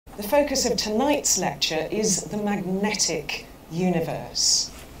The focus of tonight's lecture is the magnetic universe.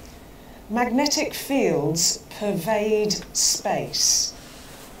 Magnetic fields pervade space.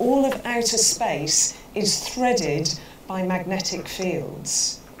 All of outer space is threaded by magnetic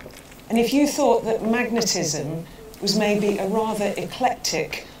fields. And if you thought that magnetism was maybe a rather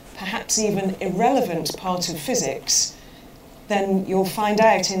eclectic, perhaps even irrelevant part of physics, then you'll find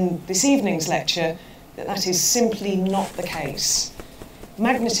out in this evening's lecture that that is simply not the case.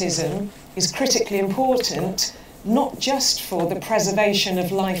 Magnetism is critically important, not just for the preservation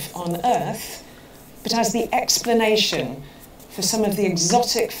of life on Earth, but as the explanation for some of the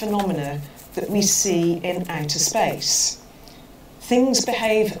exotic phenomena that we see in outer space. Things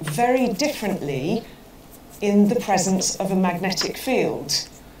behave very differently in the presence of a magnetic field,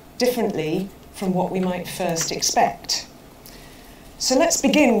 differently from what we might first expect. So let's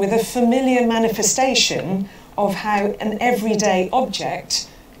begin with a familiar manifestation of how an everyday object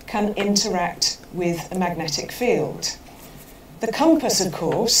can interact with a magnetic field. The compass, of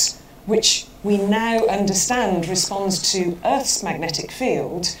course, which we now understand responds to Earth's magnetic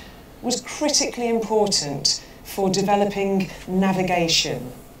field, was critically important for developing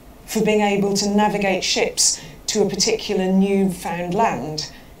navigation, for being able to navigate ships to a particular newfound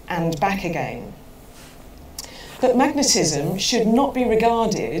land and back again. But magnetism should not be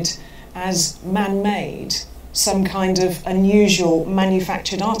regarded as man-made, some kind of unusual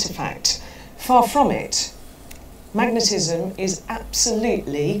manufactured artifact. Far from it. Magnetism is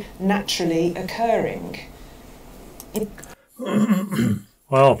absolutely naturally occurring.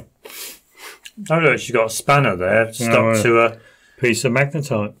 Well, oh look, she's got a spanner there stuck to a piece of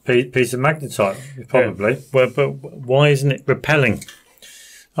magnetite. Piece of magnetite, probably. Yeah. Well, but why isn't it repelling?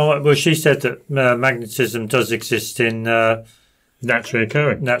 Oh, well, she said that magnetism does exist in Naturally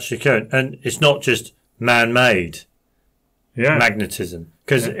occurring. And it's not just man-made magnetism,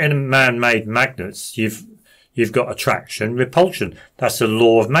 because in man-made magnets, you've got attraction, repulsion. That's the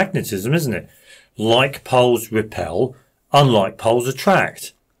law of magnetism, isn't it? Like poles repel, unlike poles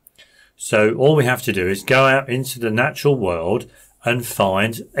attract. So all we have to do is go out into the natural world and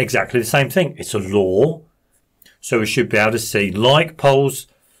find exactly the same thing. It's a law. So we should be able to see like poles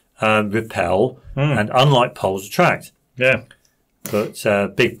repel and unlike poles attract. Yeah. But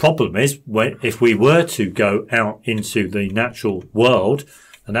big problem is if we were to go out into the natural world,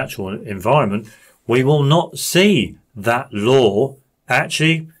 the natural environment, we will not see that law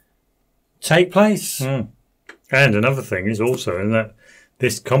actually take place. And another thing is also in that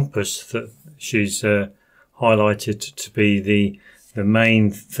this compass that she's highlighted to be the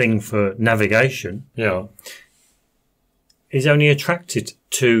main thing for navigation, is only attracted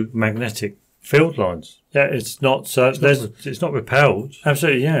to magnetic field lines. Yeah, it's not it's not repelled.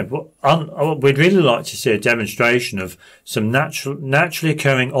 Absolutely, yeah. But we'd really like to see a demonstration of some naturally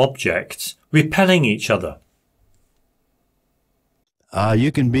occurring objects repelling each other.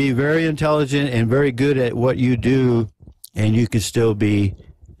 You can be very intelligent and very good at what you do, and you can still be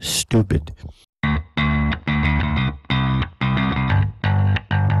stupid.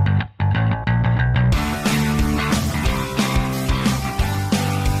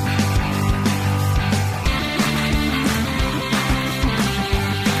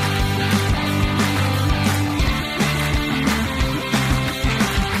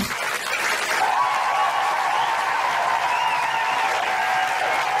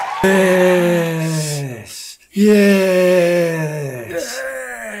 Yes. Yes.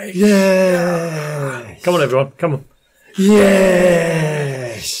 Yes. Come on, everyone. Come on.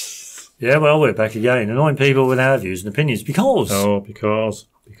 Yes. Yeah, well, we're back again. Annoying people with our views and opinions because. Oh, because.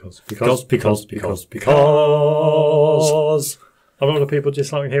 A lot of people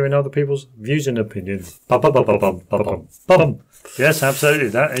just like hearing other people's views and opinions. Yes, absolutely.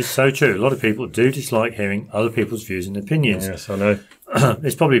 That is so true. A lot of people do dislike hearing other people's views and opinions. Yes, I know.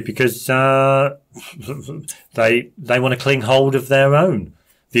 It's probably because they want to cling hold of their own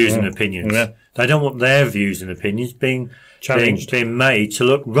views and opinions. Yeah. They don't want their views and opinions being challenged, being made to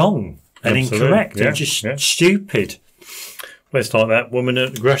look wrong and incorrect and just stupid. Well, it's like that woman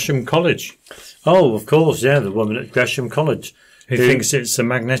at Gresham College. Oh, of course, yeah, the woman at Gresham College who thinks it's a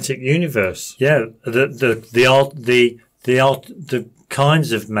magnetic universe. Yeah, the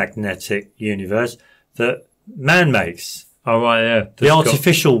kinds of magnetic universe that man makes. Oh, right, yeah. The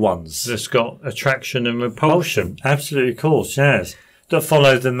artificial ones. That's got attraction and repulsion. Absolutely, of course, yes. That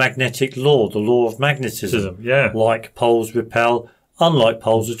follow the magnetic law, the law of magnetism. Yeah. Like poles repel, unlike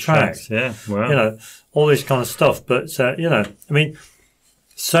poles attract. Yeah, well. You know, all this kind of stuff. But, you know, I mean,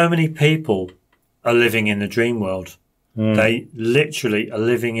 so many people are living in a dream world. They literally are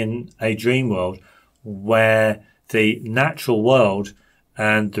living in a dream world where the natural world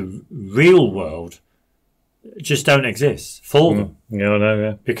and the real world just don't exist for them. Yeah, I know,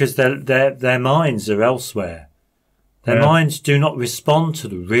 yeah. Because their minds are elsewhere. Their minds do not respond to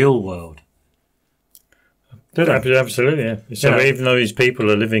the real world. Do they? Absolutely, yeah. So even though these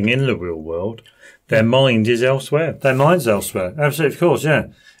people are living in the real world, their mind is elsewhere. Their mind's elsewhere. Absolutely, of course, yeah.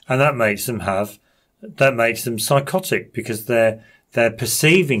 And that makes them psychotic because they're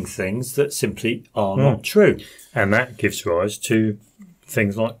perceiving things that simply are not true. And that gives rise to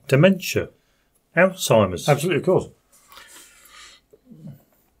things like dementia, Alzheimer's. Absolutely, of course.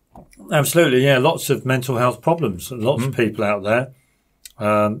 Absolutely, yeah. Lots of mental health problems. Lots of people out there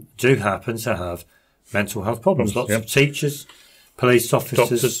do happen to have mental health problems. Lots of teachers, police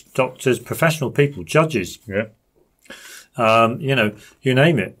officers, doctors, professional people, judges. Yeah. You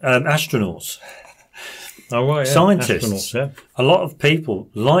name it. Astronauts. Oh, right, yeah. Scientists. A lot of people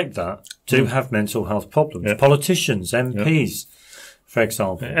like that do have mental health problems. Yeah. Politicians, MPs, for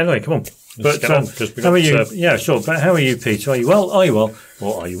example. Anyway, come on. But how are you? Yeah, sure. But how are you, Peter? Are you well? Are you well?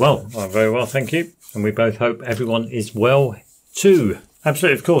 Well, are you well? I'm very well, thank you. And we both hope everyone is well too.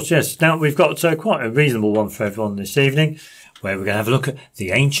 Absolutely, of course, yes. Now, we've got quite a reasonable one for everyone this evening, where we're going to have a look at the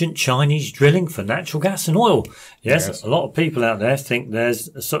ancient Chinese drilling for natural gas and oil. Yes, a lot of people out there think there's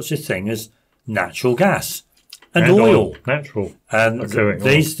such a thing as natural gas and oil. Natural. And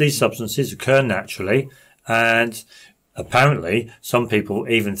these substances occur naturally, and apparently some people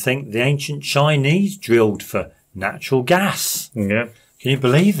even think the ancient Chinese drilled for natural gas. Yeah. Can you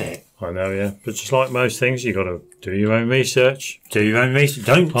believe it? I know, yeah. But just like most things, you've got to do your own research. Do your own research.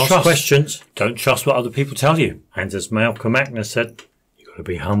 Don't ask questions. Don't trust what other people tell you. And as Malcolm X said, you've got to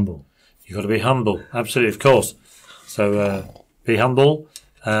be humble. You've got to be humble. Absolutely, of course. So be humble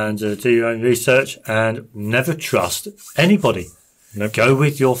and do your own research and never trust anybody. No. Go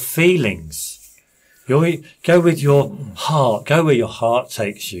with your feelings. Go with your heart. Go where your heart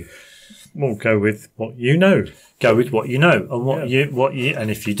takes you. Well, go with what you know. Go with what you know, and and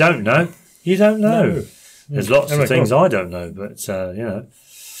if you don't know, you don't know. No. There's lots of things I don't know, but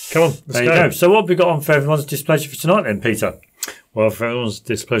Come on, there you go. So what have we got on for everyone's displeasure for tonight, then, Peter? Well, for everyone's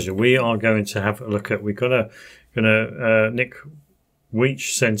displeasure, we are going to have a look at. We're gonna Nick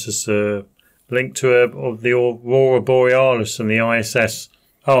Weech sent us a link to of the Aurora Borealis and the ISS.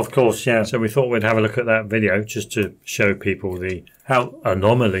 Oh, of course, yeah. So we thought we'd have a look at that video just to show people how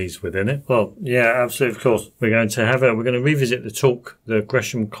anomalies within it. Well, yeah, absolutely, of course. We're going to revisit the talk, the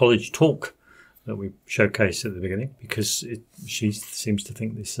Gresham College talk that we showcased at the beginning, because she seems to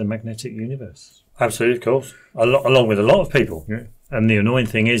think this is a magnetic universe. Absolutely, of course. Along with a lot of people. Yeah. And the annoying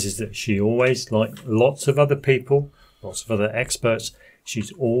thing is that she always, like lots of other people, lots of other experts,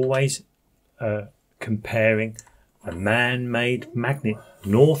 she's always comparing a man-made magnet,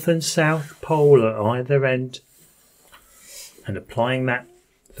 north and south pole at either end, and applying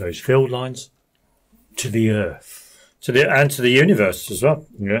those field lines to the Earth, to the universe as well.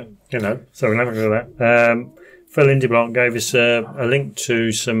 Yeah, So we'll have a look at that. Phil Indiblanc gave us a link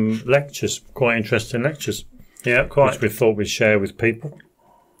to some lectures, quite interesting lectures. Yeah, which we thought we'd share with people.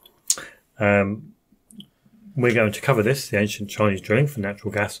 We're going to cover this: the ancient Chinese drilling for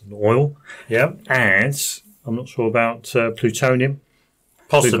natural gas and oil. Yeah, and I'm not sure about plutonium.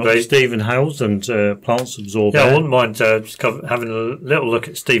 Possibly. Stephen Hales and plants absorb air. I wouldn't mind having a little look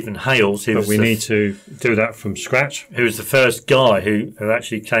at Stephen Hales. But we need to do that from scratch. He was the first guy who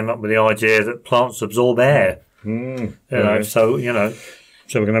actually came up with the idea that plants absorb air. So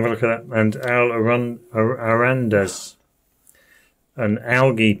So we're going to have a look at that. And Al Arandas, an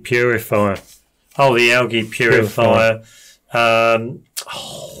algae purifier. Oh, the algae purifier.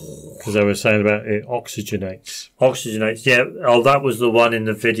 Because they were saying about it oxygenates. Oxygenates, yeah. Oh, that was the one in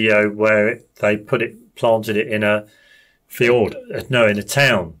the video where they planted it in a fjord. No, in a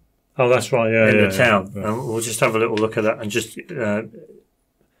town. Oh, that's right, yeah. In the town. Yeah. And we'll just have a little look at that and just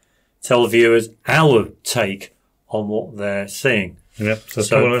tell viewers our take on what they're seeing. Yep, so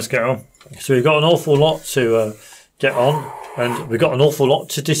come on, let's get on. So we've got an awful lot to get on. And we've got an awful lot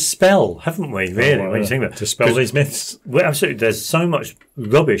to dispel, haven't we, really, when you think about it? Dispel these myths. Well, absolutely. There's so much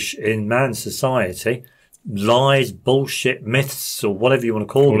rubbish in man's society, lies, bullshit, myths, or whatever you want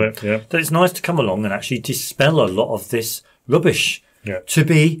to call them, that it's nice to come along and actually dispel a lot of this rubbish to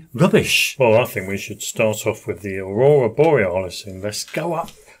be rubbish. Well, I think we should start off with the Aurora Borealis and let's go up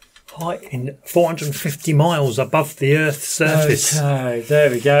high in 450 miles above the Earth's surface. Okay,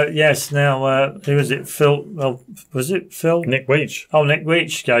 there we go. Yes, now, who was it? Phil? Well, was it Phil? Nick Weech. Oh, Nick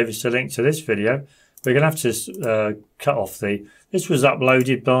Weech gave us a link to this video. We're going to have to cut off this was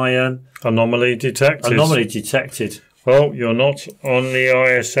uploaded by... Anomaly Detected. Anomaly Detected. Well, you're not on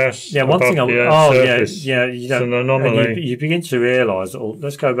the ISS. Yeah, one thing. Surface. You It's an anomaly. You begin to realise.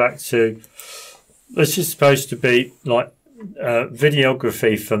 Let's go back to. This is supposed to be like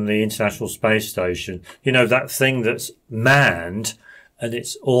videography from the International Space Station. You know, that thing that's manned and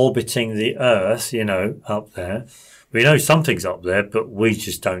it's orbiting the Earth. You know, up there. We know something's up there, but we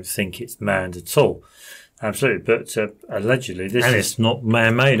just don't think it's manned at all. Absolutely, but allegedly this And is it's not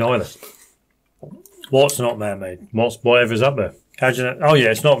man-made either. what's not man-made. Whatever's up there. How do you know? Oh yeah,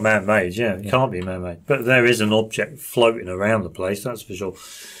 it's not man-made. Yeah, it can't be man-made. But there is an object floating around the place. That's for sure.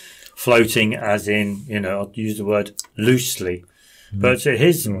 Floating, as in, you know, I'll use the word loosely. But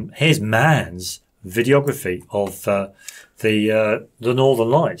here's man's videography of the Northern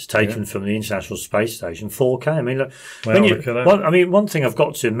Lights taken from the International Space Station, 4K. I mean, look, Look at that. one thing I've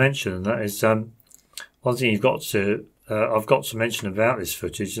got to mention, and that is one thing I've got to mention about this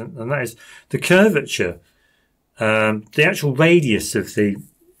footage, and that is the curvature. The actual radius of the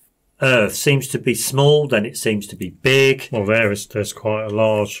Earth seems to be small, then it seems to be big. Well, there's quite a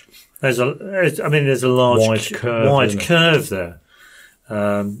large. There's a large wide curve there.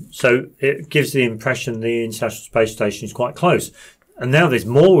 So it gives the impression the International Space Station is quite close. And now there's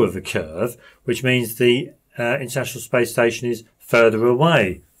more of a curve, which means the International Space Station is further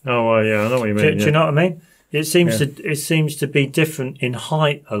away. Oh, well, yeah, I know what you mean. Do you know what I mean? It seems to be different in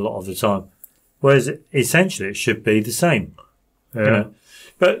height a lot of the time, whereas essentially it should be the same. Yeah. You know?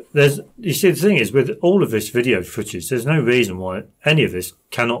 But you see, the thing is, with all of this video footage, there's no reason why any of this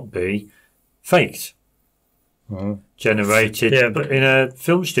cannot be faked, generated in a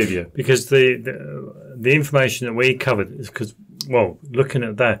film studio. Because the information that we covered is because, well, looking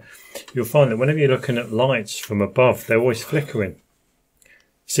at that, you'll find that whenever you're looking at lights from above, they're always flickering.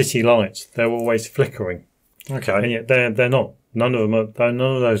 City lights, they're always flickering. Okay. And yet they're not. None of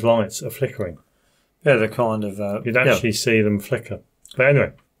those lights are flickering. Yeah, they're kind of... You'd actually see them flicker. But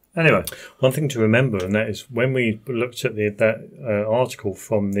anyway, one thing to remember, and that is when we looked at that article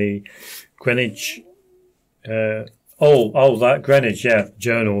from the Greenwich... that Greenwich,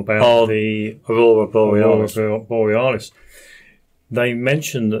 journal about the Aurora Borealis. Borealis. They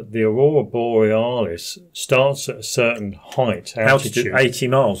mentioned that the Aurora Borealis starts at a certain height, altitude, 80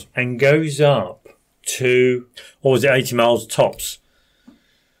 miles, and goes up to... Or was it 80 miles tops?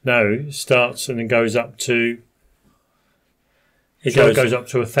 No, starts and then goes up to... It goes up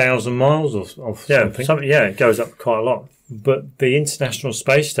to 1,000 miles or something. It goes up quite a lot. But the International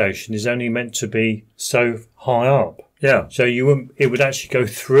Space Station is only meant to be so high up. Yeah. So it would actually go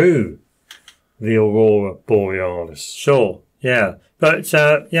through the Aurora Borealis. Sure. Yeah. But,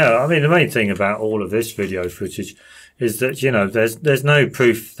 I mean, the main thing about all of this video footage is that, you know, there's no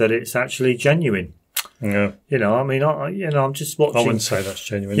proof that it's actually genuine. Yeah. You know, I mean, I'm just watching. I wouldn't say that's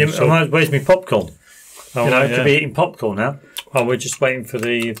genuine. Where's my popcorn? I could be eating popcorn now. Oh, we're just waiting for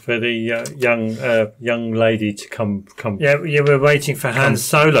the young lady to come. Yeah, we're waiting for Han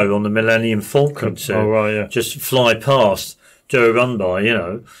Solo on the Millennium Falcon to just fly past, do a run by, you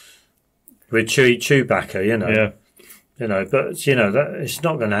know, with Chewbacca, you know. Yeah. You know, but you know that it's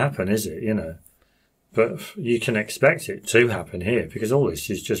not going to happen, is it? You know, but you can expect it to happen here because all this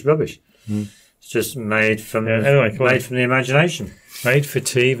is just rubbish. It's just made from from the imagination. Made for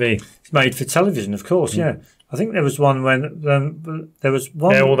TV. It's made for television, of course. Yeah. I think there was one when there was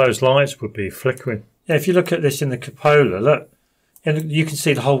one. Yeah, all those lights would be flickering. Yeah, if you look at this in the cupola, look, and you can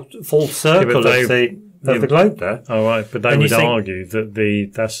see the whole full circle of the globe there. Oh, right, but they would argue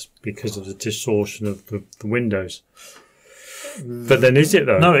that that's because of the distortion of the windows. But then is it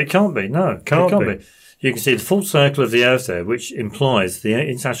though? No, it can't be. No, it can't be. You can see the full circle of the Earth there, which implies the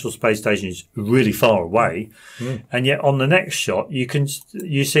International Space Station is really far away, and yet on the next shot you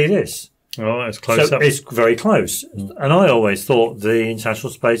see this. Oh, it's close up. It's very close. And I always thought the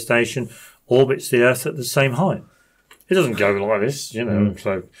International Space Station orbits the Earth at the same height. It doesn't go like this, you know,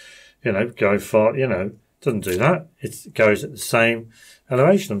 so, you know, go far, you know, it doesn't do that. It goes at the same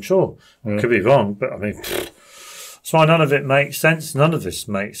elevation, I'm sure. Could be wrong, but I mean, that's why none of it makes sense. None of this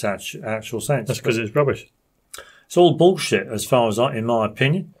makes actual sense. That's because it's rubbish. It's all bullshit as far as in my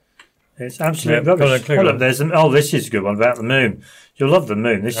opinion. It's absolute rubbish. Look, this is a good one about the moon. You'll love the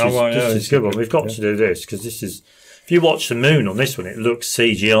moon. This is a good one. We've got to do this because this is. If you watch the moon on this one, it looks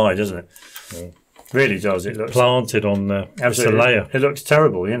CGI, doesn't it? Yeah. Really does. It looks planted on there. It's a layer. It looks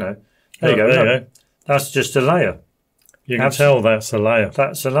terrible. You know. There you go. That's just a layer. You can tell that's a layer.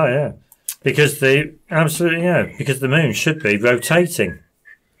 That's a layer. Yeah. Because because the moon should be rotating.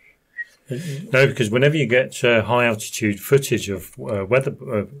 No, because whenever you get high altitude footage of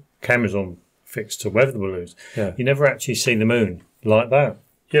weather cameras fixed to weather balloons, you never actually see the moon like that.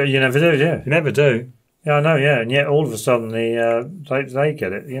 Yeah, you never do. Yeah, you never do. Yeah, I know. Yeah, and yet all of a sudden they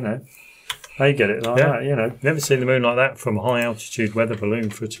get it. You know, they get it like that. You know, Never seen the moon like that from high altitude weather balloon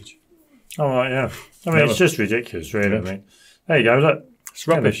footage. Oh right, yeah. I mean, it's just ridiculous, really. I mean, there you go. Look, It's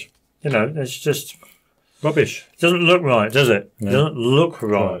rubbish. You know, it's just Rubbish. It doesn't look right, does it? No. It doesn't look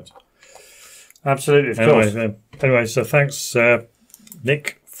right. Absolutely, of course. Anyway, so thanks,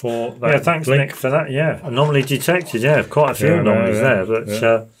 Nick, for that. Yeah, thanks, link. Nick, for that. Yeah, anomaly detected. Yeah, quite a few anomalies there, but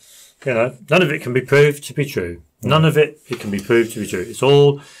you know, none of it can be proved to be true. None of it can be proved to be true. It's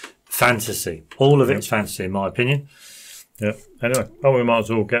all fantasy. All of it's fantasy, in my opinion. Yeah. Anyway, we might as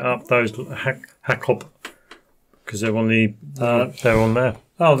well get up those Hakob because they're on they're on there.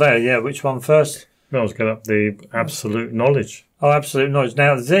 Oh, there. Yeah. Which one first? Might as well get up the absolute knowledge. Oh, absolute knowledge.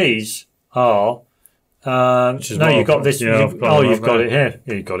 Now these are. No, you've got this. Yeah, you've got it here.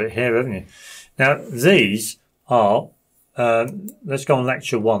 Yeah, you've got it here, haven't you? Now these are. Let's go on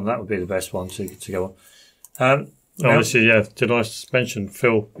lecture 1. That would be the best one to go on. Obviously, did I mention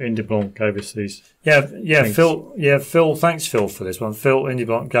Phil Indiblanc gave us these? Yeah, links. Phil. Thanks, Phil, for this one. Phil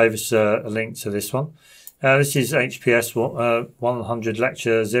Indiblanc gave us a link to this one. This is HPS 100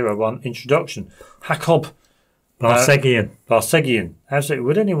 lecture 01 introduction. Hakob. Barseghyan. Absolutely.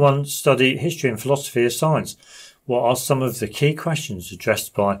 Would anyone study history and philosophy of science? What are some of the key questions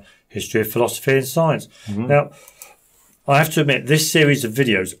addressed by history of philosophy and science? Now, I have to admit, this series of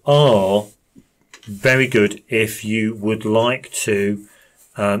videos are very good if you would like to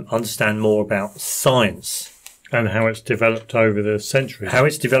understand more about science and how it's developed over the centuries.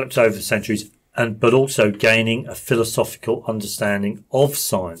 But also gaining a philosophical understanding of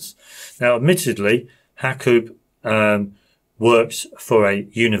science. Now, admittedly, Hakob works for a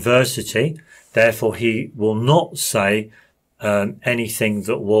university, therefore he will not say anything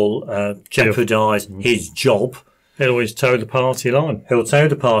that will jeopardise his job. He'll always toe the party line.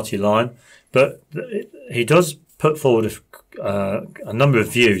 But he does put forward a number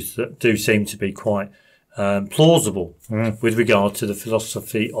of views that do seem to be quite plausible with regard to the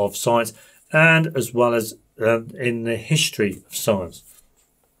philosophy of science and as well as in the history of science.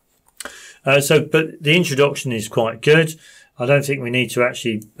 But the introduction is quite good. I don't think we need to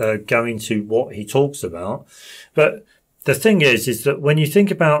actually go into what he talks about. But the thing is that when you think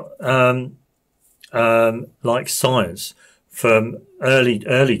about like science from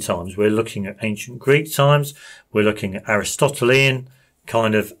early times, we're looking at ancient Greek times, we're looking at Aristotelian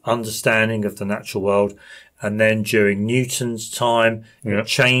kind of understanding of the natural world, and then during Newton's time, it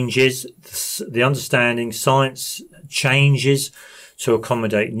changes, the understanding, science changes to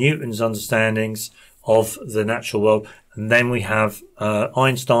accommodate Newton's understandings of the natural world. And then we have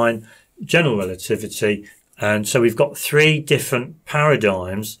Einstein, general relativity. And so we've got 3 different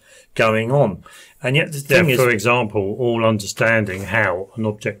paradigms going on. And yet the thing is, for example, all understanding how an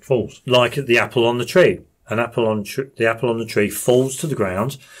object falls. Like the apple on the tree. The apple on the tree falls to the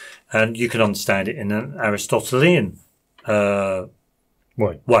ground, and you can understand it in an Aristotelian way.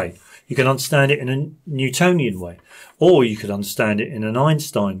 You can understand it in a Newtonian way, or you could understand it in an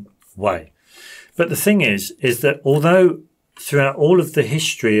Einstein way. But the thing is that although throughout all of the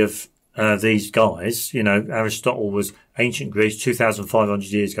history of these guys, you know, Aristotle was ancient Greece, 2,500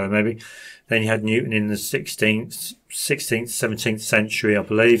 years ago maybe. Then you had Newton in the 16th, 17th century, I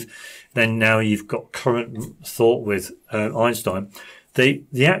believe. Then now you've got current thought with Einstein. The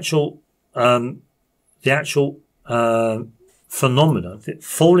actual phenomena, the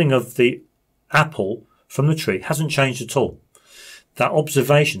falling of the apple from the tree, hasn't changed at all. That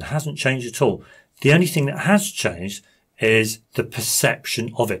observation hasn't changed at all. The only thing that has changed is the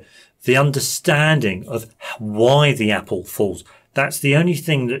perception of it, the understanding of why the apple falls. That's the only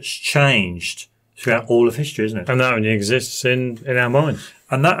thing that's changed throughout all of history, isn't it? And that only exists in our minds.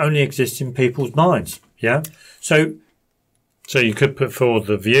 And that only exists in people's minds, yeah? So you could put forward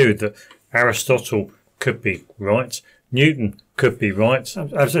the view that Aristotle could be right, Newton could be right,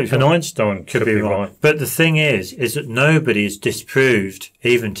 absolutely, and Einstein could be right. But the thing is that nobody has disproved,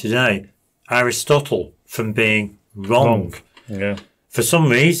 even today, Aristotle from being wrong. Yeah. For some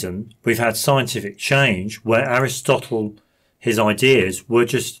reason, we've had scientific change where Aristotle, his ideas were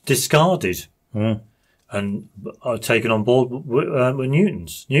just discarded and taken on board with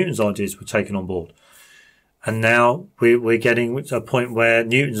Newton's. Newton's ideas were taken on board. And now we're getting to a point where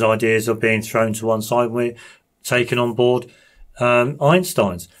Newton's ideas are being thrown to one side. We're taking on board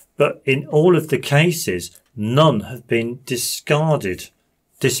Einstein's. But in all of the cases, none have been disproved.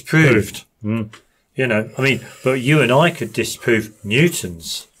 You know, I mean, but you and I could disprove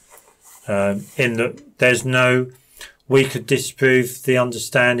Newton's in that we could disprove the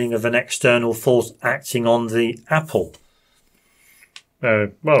understanding of an external force acting on the apple.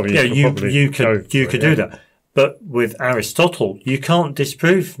 Well, you could do that. But with Aristotle, you can't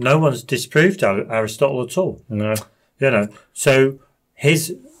disprove. No one's disproved Aristotle at all. No. So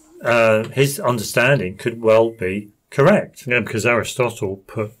his understanding could well be correct. Yeah, because Aristotle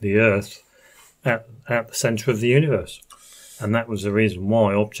put the Earth at the centre of the universe, and that was the reason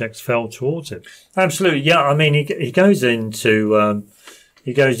why objects fell towards it. Absolutely, yeah. I mean, he goes into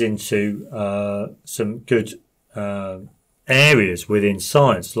some good areas within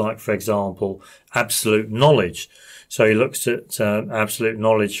science, like, for example, absolute knowledge. So he looks at absolute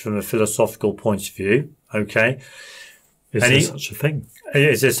knowledge from a philosophical point of view. Okay, is there such a thing?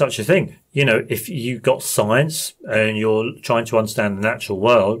 Is there such a thing? If you've got science and you're trying to understand the natural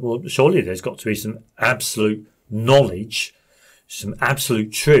world, well, surely there's got to be some absolute knowledge, some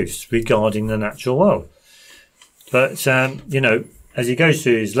absolute truths regarding the natural world. But, as he goes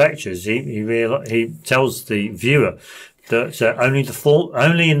through his lectures, he tells the viewer that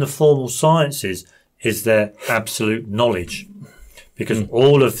only in the formal sciences is there absolute knowledge, because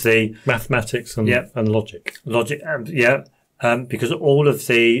all of the mathematics and logic, because all of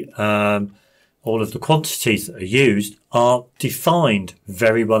the quantities that are used are defined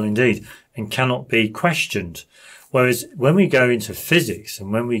very well indeed and cannot be questioned. Whereas when we go into physics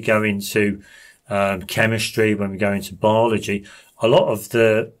and when we go into chemistry, when we go into biology, a lot of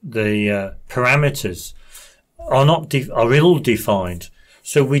the parameters are ill defined,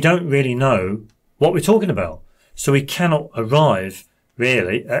 so we don't really know what we're talking about. So we cannot arrive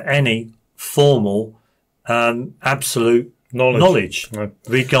really at any formal absolute knowledge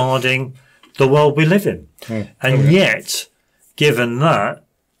regarding the world we live in. And yet, given that,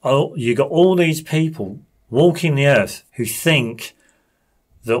 you got all these people walking the earth who think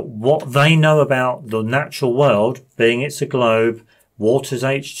that what they know about the natural world, being it's a globe, water's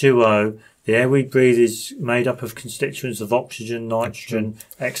H2O, the air we breathe is made up of constituents of oxygen, nitrogen,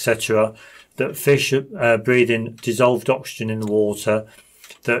 etc., that fish breathe in dissolved oxygen in the water,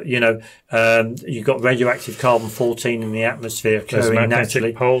 that, you've got radioactive carbon-14 in the atmosphere occurring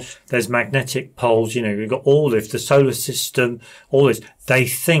naturally. There's magnetic poles, you've got all of the solar system, all this. They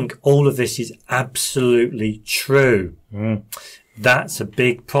think all of this is absolutely true. That's a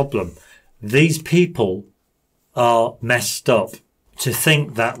big problem. These people are messed up to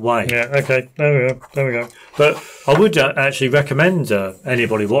think that way. Yeah, okay, there we go. But I would actually recommend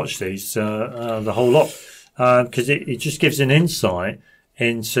anybody watch these, the whole lot, because it just gives an insight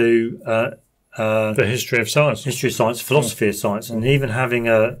into the history of science, philosophy of science, and even having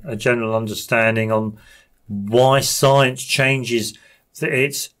a general understanding on why science changes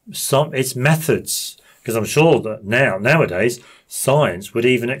its methods. Because I'm sure that nowadays science would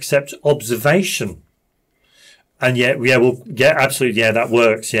even accept observation. And yet, absolutely, that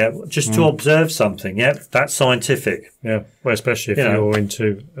works, just to observe something, that's scientific. Yeah, well, especially if you're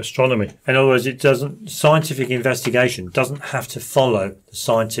into astronomy. In other words, scientific investigation doesn't have to follow the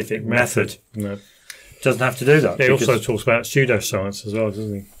scientific method. No. It doesn't have to do that. He also talks about pseudoscience as well,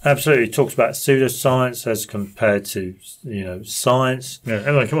 doesn't he? Absolutely, he talks about pseudoscience as compared to, science. Yeah,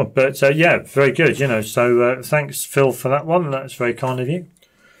 anyway, come on. But, very good, so thanks, Phil, for that one. That's very kind of you.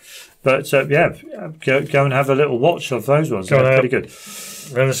 But, go and have a little watch of those ones. They're pretty good.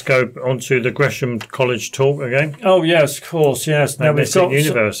 Then let's go on to the Gresham College talk again. Oh, yes, of course, yes. Now we've got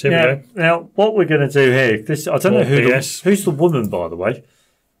universe, here we go. Now, what we're going to do here, I don't know who's the woman, by the way.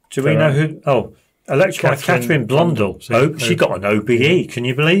 Do we know who? Oh, Catherine Blundell. She got an OBE. Can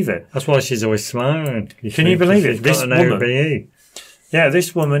you believe it? That's why she's always smiling. Can you believe it? This woman. OBE. Yeah,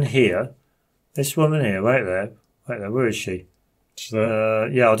 this woman here, right there, where is she?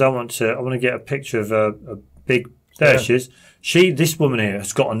 I don't want to. I want to get a picture of a big. There she is. This woman here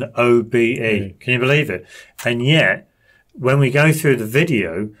has got an OBE. Can you believe it? And yet, when we go through the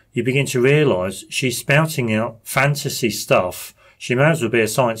video, you begin to realise she's spouting out fantasy stuff. She may as well be a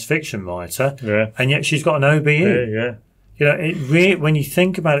science fiction writer. Yeah. And yet she's got an OBE. Yeah. When you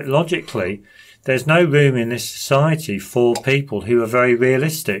think about it logically, there's no room in this society for people who are very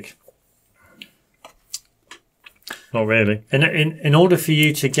realistic. Not really. In order for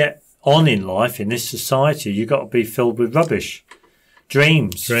you to get on in life in this society, you've got to be filled with rubbish,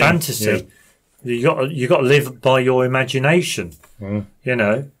 dreams, fantasy. Yeah. You got to live by your imagination. Yeah.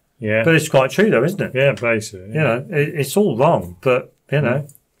 But it's quite true, though, isn't it? Yeah, basically. Yeah. It's all wrong, but hey ho.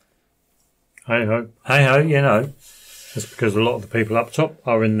 That's because a lot of the people up top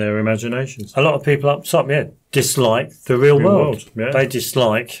are in their imaginations. A lot of people up top, dislike the real world. Yeah. They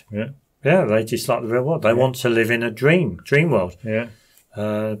dislike. Yeah. Yeah, they dislike the real world. They want to live in a dream world. Yeah.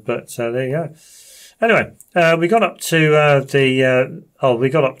 But there you go. Anyway, we got up to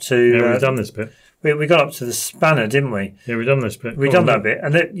we've done this bit. we got up to the spanner, didn't we? Yeah, we've done this bit. We've done that bit.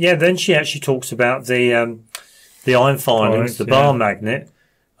 And then she actually talks about the iron filings, the bar magnet.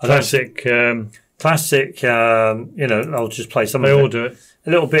 Classic, I'll just play some of it. They all do it. A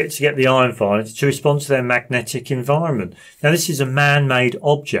little bit to get the iron filings to respond to their magnetic environment. Now, this is a man-made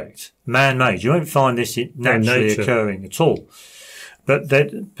object. Man-made. You won't find this naturally occurring at all. But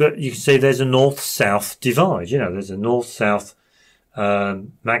you can see there's a north-south divide. There's a north-south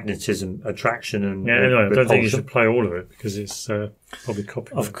magnetism, attraction, and I don't think you should play all of it because it's probably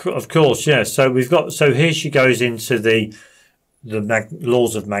copyright. Of course, yeah. So here she goes into the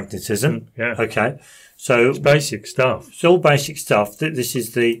laws of magnetism. Yeah. Okay. So it's basic stuff. It's all basic stuff. This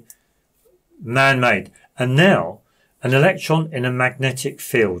is the man-made. And now, an electron in a magnetic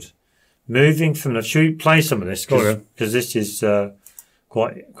field moving from the... Should we play some of this? Because this is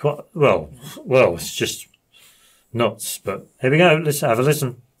quite well, it's just nuts. But here we go. Let's have a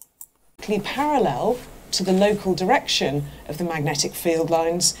listen. Parallel to the local direction of the magnetic field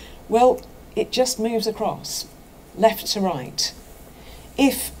lines, well, it just moves across, left to right.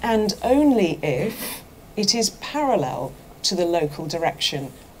 If and only if it is parallel to the local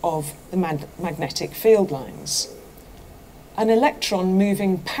direction of the magnetic field lines. An electron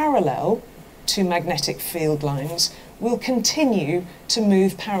moving parallel to magnetic field lines will continue to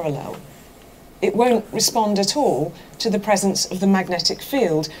move parallel. It won't respond at all to the presence of the magnetic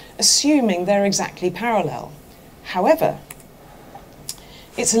field, assuming they're exactly parallel. However,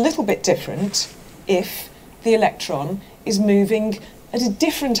 it's a little bit different if the electron is moving at a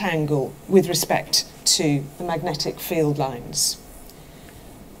different angle with respect to the magnetic field lines.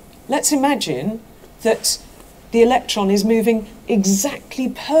 Let's imagine that the electron is moving exactly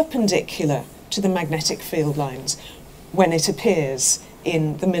perpendicular to the magnetic field lines when it appears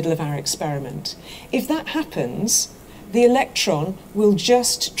in the middle of our experiment. If that happens, the electron will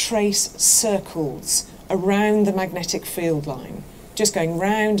just trace circles around the magnetic field line, just going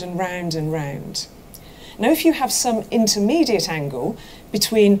round and round and round. Now, if you have some intermediate angle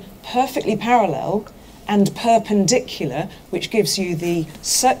between perfectly parallel and perpendicular, which gives you the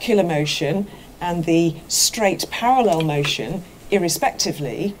circular motion and the straight parallel motion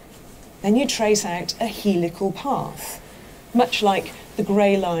irrespectively, then you trace out a helical path, much like the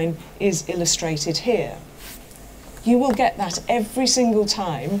grey line is illustrated here. You will get that every single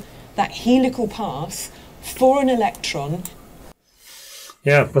time, that helical path for an electron.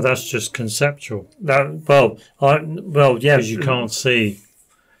 Yeah, but that's just conceptual. Yeah. Because you can't see,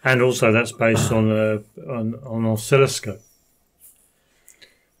 and also that's based on oscilloscope.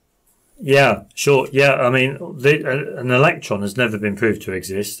 Yeah, sure. Yeah, I mean, an electron has never been proved to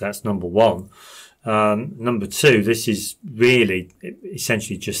exist. That's number one. Number two, this is really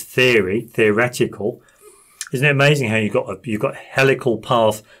essentially just theoretical. Isn't it amazing how you've got helical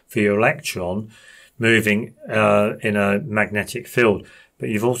path for your electron moving in a magnetic field, but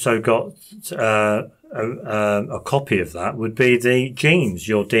you've also got a copy of that would be the genes,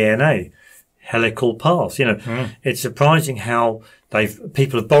 your DNA, helical path. It's surprising how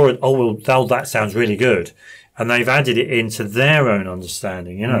people have borrowed. Oh well, that sounds really good, and they've added it into their own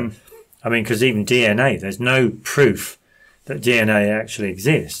understanding. I mean, because even DNA, there's no proof that DNA actually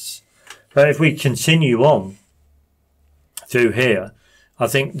exists. But if we continue on through here, I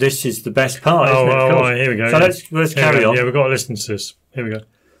think this is the best part. Oh, here we go. So let's carry on. Yeah, we've got to listen to this. Here we go.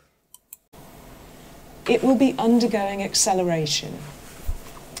 It will be undergoing acceleration.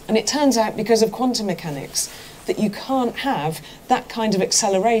 And it turns out, because of quantum mechanics, that you can't have that kind of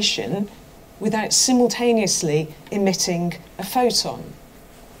acceleration without simultaneously emitting a photon,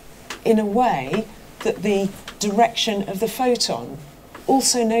 in a way that the direction of the photon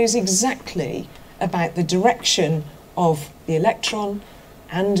also knows exactly about the direction of the electron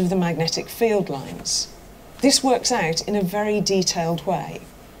and of the magnetic field lines. This works out in a very detailed way.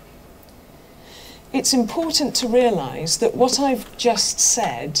 It's important to realise that what I've just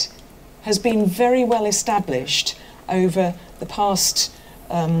said has been very well established over the past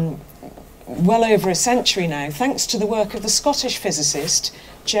well over a century now, thanks to the work of the Scottish physicist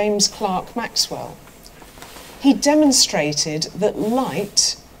James Clerk Maxwell. He demonstrated that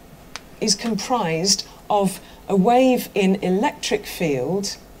light is comprised of a wave in electric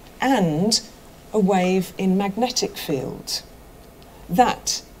field and a wave in magnetic field.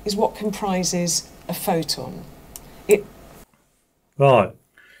 That is what comprises a photon. Right.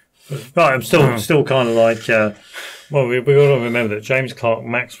 I'm still kind of like. Well, we've got to remember that James Clerk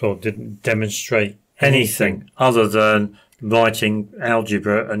Maxwell didn't demonstrate anything other than writing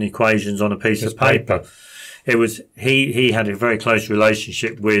algebra and equations on a piece of paper. It was he had a very close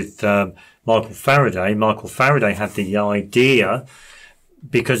relationship with Michael Faraday. Michael Faraday had the idea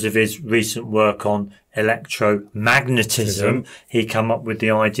because of his recent work on electromagnetism, he came up with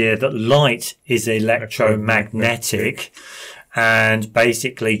the idea that light is electromagnetic. And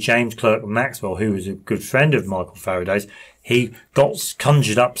basically, James Clerk Maxwell, who was a good friend of Michael Faraday's, he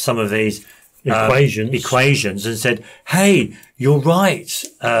conjured up some of these equations and said, hey, you're right,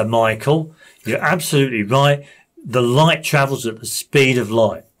 Michael. You're absolutely right. The light travels at the speed of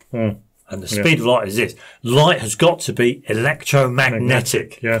light. And the speed of light is this. Light has got to be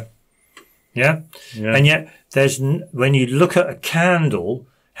electromagnetic. Yeah. And yet, when you look at a candle,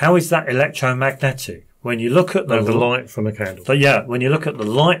 how is that electromagnetic? When you look at the light from a candle. But when you look at the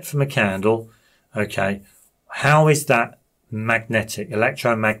light from a candle, okay, how is that magnetic,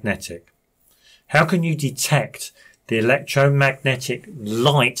 electromagnetic? How can you detect the electromagnetic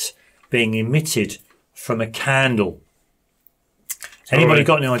light being emitted from a candle? Anybody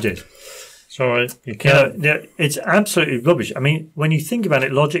got any ideas? Sorry, you can't. It's absolutely rubbish. I mean, when you think about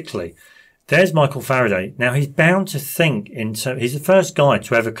it logically, there's Michael Faraday. Now, he's bound to think he's the first guy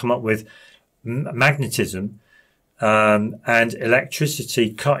to ever come up with magnetism and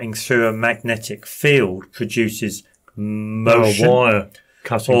electricity cutting through a magnetic field produces motion. Wire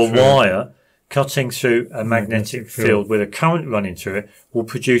cutting through a magnetic field with a current running through it will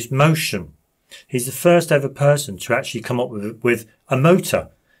produce motion. He's the first ever person to actually come up with a motor,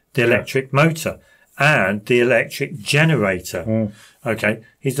 the electric motor and the electric generator. Okay.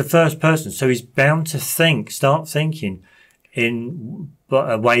 He's the first person. So he's bound to start thinking in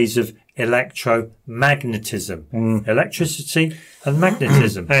ways of electromagnetism, electricity and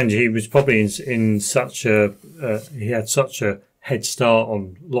magnetism. And he was probably in such he had such a head start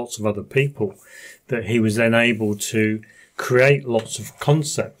on lots of other people that he was then able to create lots of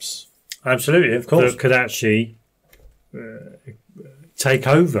concepts. Absolutely, of course. That could actually take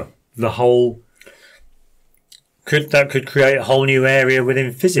over the whole. That could create a whole new area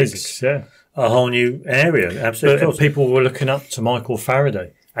within physics. Yeah. A whole new area, absolutely. But people were looking up to Michael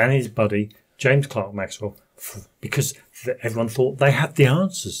Faraday and his buddy James Clerk Maxwell because everyone thought they had the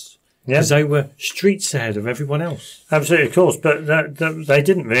answers. Because they were streets ahead of everyone else. Absolutely, of course. But they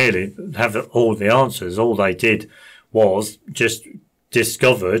didn't really have all the answers. All they did was just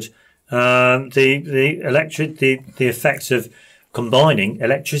discovered the effects of combining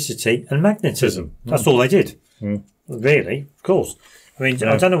electricity and magnetism. That's all they did. Really, of course. I mean,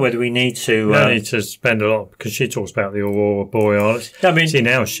 I don't know whether we need to. We don't need to spend a lot because she talks about the Aurora Borealis. I mean, see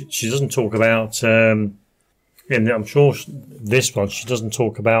now she doesn't talk about. And I'm sure this one she doesn't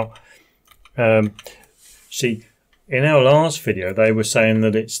talk about. See, in our last video, they were saying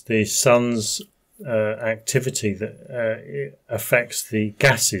that it's the sun's activity that it affects the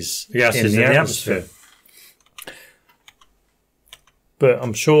gases in the atmosphere. But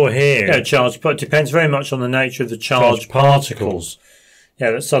I'm sure here... charged, but it depends very much on the nature of the charged particles.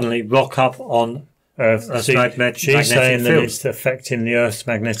 That suddenly rock up on Earth's magnetic field. She's saying that it's affecting the Earth's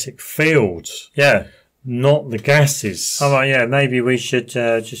magnetic field. Not the gases. Oh, right, maybe we should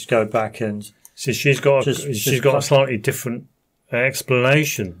just go back and... See, she's got a slightly different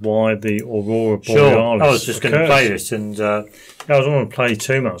explanation why the Aurora Borealis I was just going to play this and... I don't want to play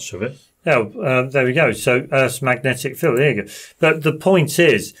too much of it. There we go. So Earth's magnetic field. There you go. But the point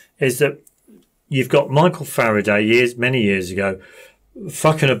is that you've got Michael Faraday many years ago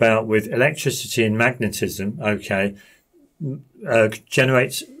fucking about with electricity and magnetism. Okay,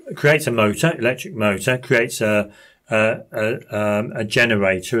 creates a motor, electric motor, creates a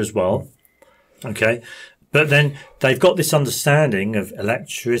generator as well. Okay. But then they've got this understanding of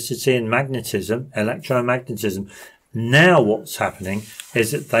electricity and magnetism, electromagnetism. Now what's happening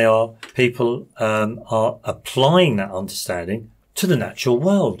is that people are applying that understanding to the natural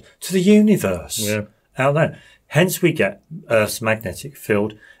world, to the universe out there. Hence we get Earth's magnetic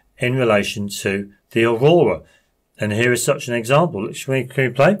field in relation to the aurora. And here is such an example. Can we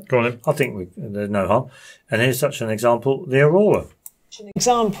play? Go on then. I think there's no harm. And here's such an example, the aurora. An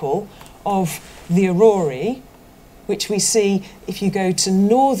example of the aurorae, which we see if you go to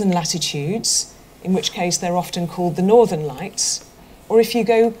northern latitudes, in which case they're often called the northern lights, or if you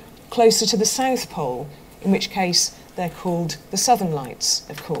go closer to the South Pole, in which case they're called the southern lights,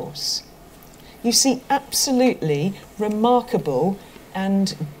 of course. You see absolutely remarkable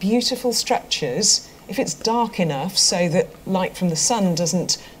and beautiful structures if it's dark enough so that light from the sun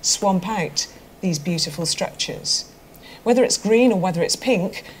doesn't swamp out these beautiful structures. Whether it's green or whether it's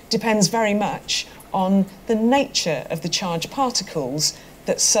pink depends very much on the nature of the charged particles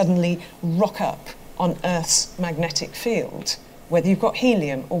that suddenly rock up on Earth's magnetic field, whether you've got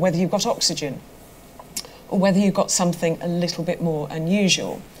helium or whether you've got oxygen, or whether you've got something a little bit more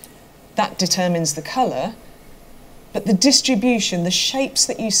unusual. That determines the colour, But the distribution, the shapes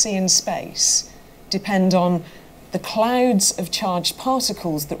that you see in space, depend on the clouds of charged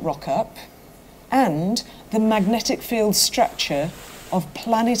particles that rock up and the magnetic field structure of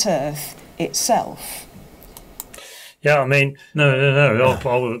planet Earth itself. Yeah, I mean, no.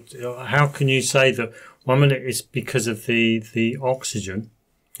 How can you say that 1 minute it's because of the oxygen,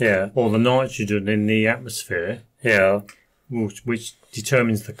 or the nitrogen in the atmosphere, which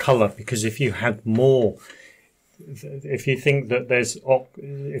determines the colour? Because if you had more, if you think that there's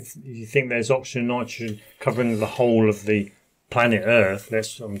oxygen and nitrogen covering the whole of the planet Earth,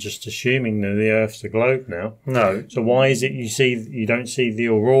 I'm just assuming that the Earth's a globe now. No. So why is it you don't see the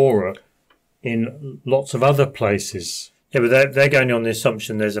aurora in lots of other places? Yeah, but they're going on the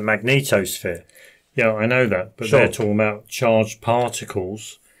assumption there's a magnetosphere. Yeah, I know that, but they're talking about charged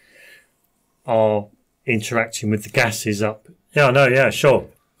particles are interacting with the gases up. Yeah, I know, yeah, sure.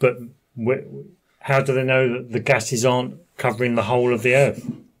 But how do they know that the gases aren't covering the whole of the Earth?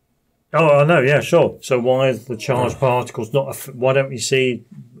 Oh, I know, yeah, sure. So why is the charged particles not? Why don't we see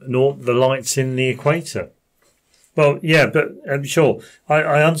the lights in the equator? Well, yeah, but sure,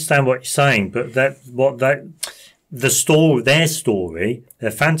 I understand what you're saying, but their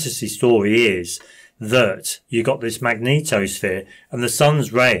fantasy story is that you got this magnetosphere and the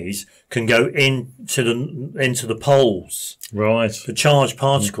sun's rays can go into the poles. Right. The charged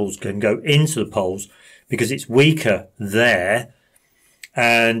particles can go into the poles because it's weaker there,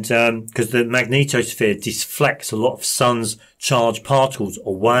 and because the magnetosphere deflects a lot of sun's charged particles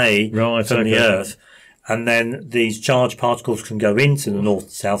away from the Earth, and then these charged particles can go into the north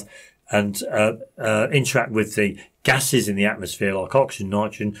and south and interact with the gases in the atmosphere like oxygen,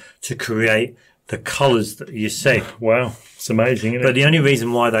 nitrogen, to create the colours that you see. Wow, it's amazing, isn't it? But the only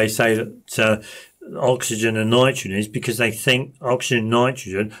reason why they say that oxygen and nitrogen is because they think oxygen and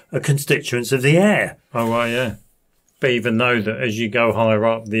nitrogen are constituents of the air. Oh, right, yeah. But even though that as you go higher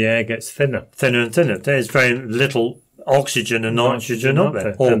up, the air gets thinner. Thinner and thinner. There's very little oxygen and nitrogen up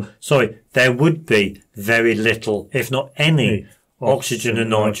there. Or, sorry, there would be very little, if not any, oxygen and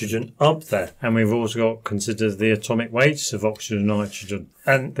nitrogen up there. And we've also got to consider the atomic weights of oxygen and nitrogen.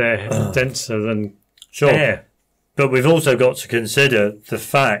 And they're denser than air. But we've also got to consider the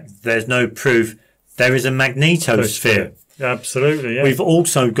fact there's no proof there is a magnetosphere. Absolutely, yeah. We've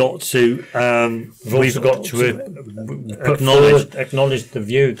also got to acknowledge the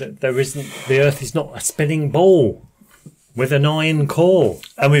view that the Earth is not a spinning ball with an iron core.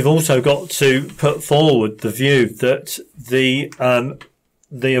 And we've also got to put forward the view that the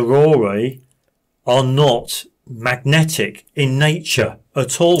aurorae are not magnetic in nature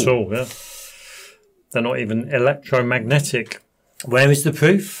at all. Yeah. They're not even electromagnetic. Where is the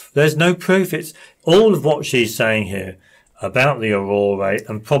proof? There's no proof. It's all of what she's saying here about the aurorae,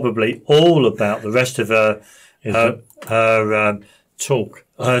 and probably all about the rest of her talk.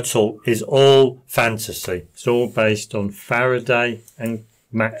 Her talk is all fantasy. It's all based on Faraday and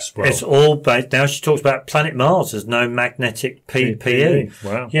Maxwell. It's all based. Now she talks about planet Mars. There's no magnetic PPE.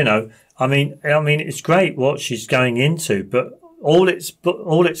 Wow. You know, I mean, it's great what she's going into, but all it's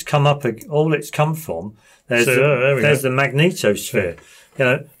come from. There's the magnetosphere. You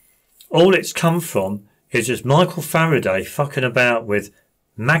know, all it's come from is just Michael Faraday fucking about with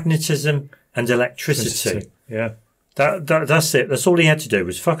magnetism and electricity. Yeah. That's it. That's all he had to do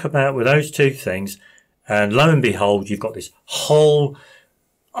was fuck about with those two things. And lo and behold, you've got this whole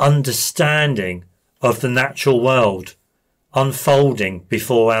understanding of the natural world unfolding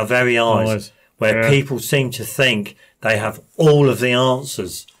before our very eyes, where people seem to think they have all of the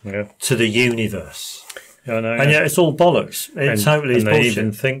answers to the universe. Yeah, I know, and yet it's all bollocks. It totally is bullshit. They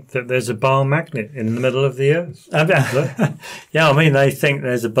even think that there's a bar magnet in the middle of the Earth. Yeah, I mean, they think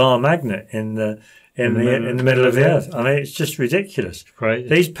there's a bar magnet in the middle of the Earth. I mean, it's just ridiculous. Crazy.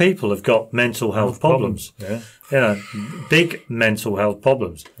 These people have got mental health problems. Yeah. You know, big mental health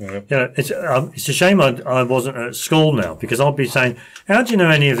problems. Yeah. You know, it's a shame I wasn't at school now, because I'd be saying, how do you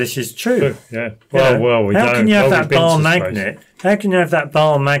know any of this is true? Yeah. Well, how can you have that bar magnet? How can you have that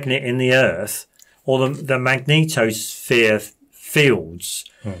bar magnet in the Earth, or the magnetosphere fields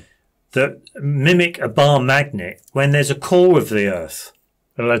that mimic a bar magnet when there's a core of the Earth?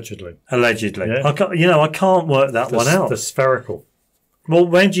 Allegedly. Yeah. I can't work that one out. The spherical. Well,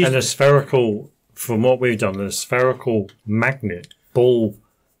 when do you... And the spherical, from what we've done, the spherical magnet,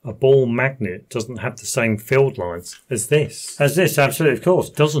 a ball magnet doesn't have the same field lines as this. Absolutely, of course.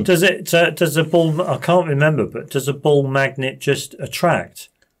 Doesn't. Does it, does a ball... I can't remember, but does a ball magnet just attract?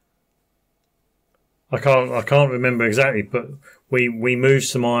 I can't remember exactly, but we moved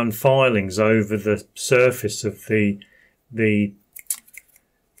some iron filings over the surface of the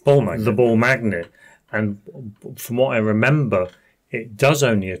ball magnet. The ball magnet, and from what I remember, it does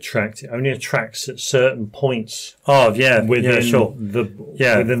only attract. It only attracts at certain points. Oh yeah, within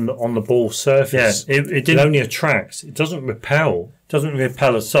on the ball surface. Yeah, it only attracts. It doesn't repel. Doesn't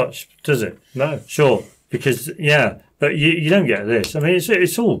repel as such, does it? No. Sure, because but you don't get this. I mean,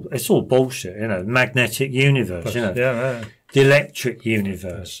 it's all bullshit. You know, magnetic universe. You know, Yeah. the electric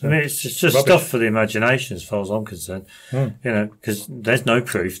universe. I mean, it's just rubbish. stuff for the imagination, as far as I'm concerned. You know, because there's no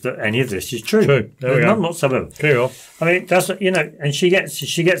proof that any of this is true. There we go. None whatsoever. Clear off. I mean, that's and she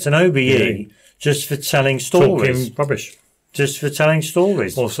gets an OBE just for telling stories. Talking rubbish. Just for telling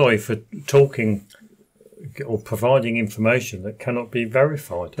stories. Or sorry, for talking or providing information that cannot be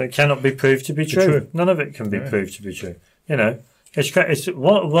verified. That cannot be proved to be true. None of it can be proved to be true. You know, it's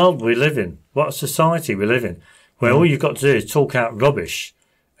what world we live in, what society we live in, where all you've got to do is talk out rubbish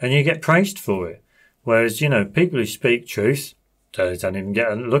and you get praised for it. Whereas, you know, people who speak truth, they don't even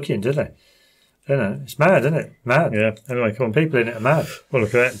get a look in, do they? You know, it's mad, isn't it? Mad. Yeah. Anyway, come on. People in it are mad. Well,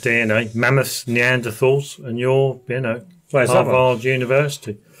 look at that DNA. Mammoths, Neanderthals, and you're, Where's that one? Harvard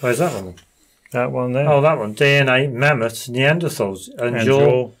University. Where's that one? That one there. Oh, that one. DNA, mammoths, Neanderthals, and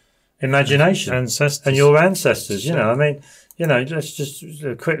your imagination. Ancestors. And your ancestors, you know. I mean, you know, let's just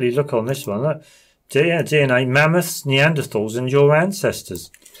quickly look on this one. Look. DNA, mammoths, Neanderthals, and your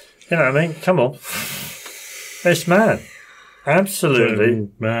ancestors. You know what I mean? Come on. It's mad. Absolutely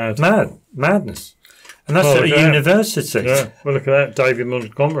madness. And that's at a university. Yeah. Well, look at that. David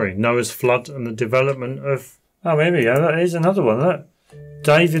Montgomery, Noah's flood and the development of... Oh, here we go. That is another one. Look.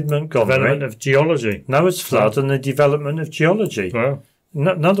 David Montgomery. Development of geology. Noah's flood and the development of geology. Wow.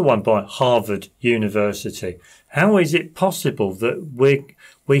 Another one by Harvard University. How is it possible that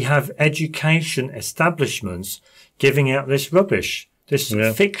we have education establishments giving out this rubbish, this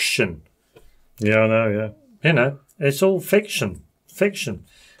fiction? Yeah, I know, yeah. You know, it's all fiction.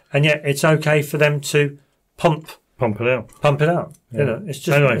 And yet it's okay for them to pump it out. Yeah. You know, it's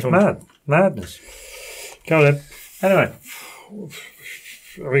just it's madness. Go on then. Anyway.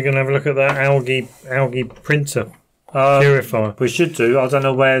 Are we going to have a look at that algae printer purifier? We should do. I don't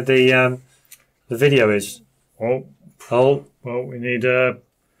know where the video is. Well, we need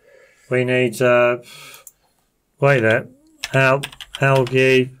wait there.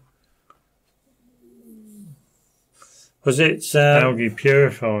 Algae. Was it algae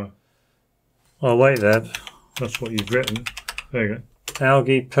purifier? Oh, wait there. That's what you've written. There you go.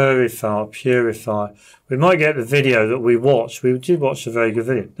 Algae purifier. We might get the video that we watched. We did watch a very good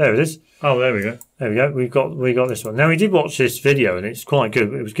video. There it is. Oh, there we go. There we go. We got this one. Now we did watch this video and it's quite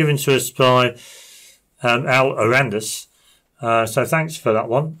good. It was given to us by Al Arandis. So thanks for that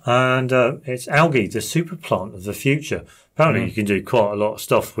one. And it's algae, the super plant of the future. Apparently you can do quite a lot of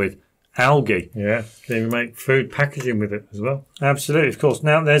stuff with algae. Yeah, can even make food packaging with it as well. Absolutely, of course.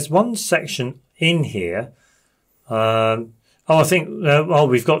 Now there's one section in here. I think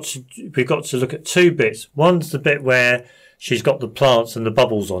we've got to look at two bits. One's the bit where she's got the plants and the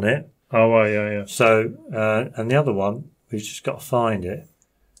bubbles on it. Oh, well, yeah. So, and the other one, we've just got to find it.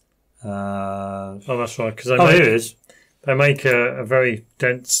 That's right. Because here it is. They make a very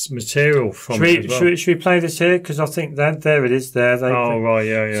dense material from it as well. Should we play this here? Because I think there it is. There. Right,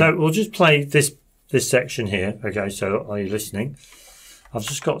 yeah. So we'll just play this section here. Okay. So are you listening? I've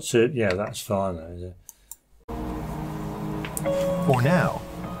just got to. Yeah, that's fine. For now,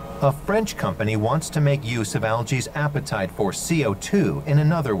 a French company wants to make use of algae's appetite for CO2 in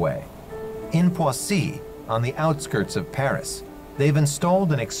another way. In Poissy, on the outskirts of Paris, they've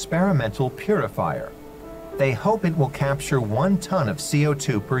installed an experimental purifier. They hope it will capture 1 ton of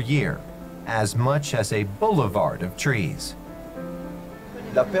CO2 per year, as much as a boulevard of trees.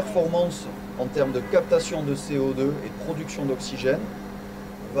 La performance en termes de captation de CO2 et de production d'oxygène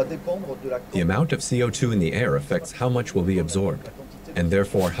va dépendre de la... The amount of CO2 in the air affects how much will be absorbed, and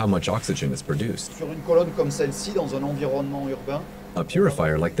therefore how much oxygen is produced. Sur une colonne comme celle-ci, dans un environnement urbain, a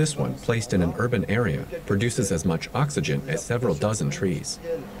purifier like this one, placed in an urban area, produces as much oxygen as several dozen trees.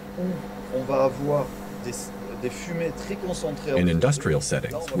 On va avoir des fumées très concentrées. In industrial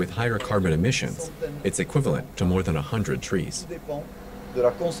settings, with higher carbon emissions, it's equivalent to more than 100 trees. Tout dépend de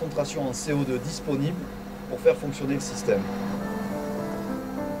la concentration en CO2 disponible pour faire fonctionner le système.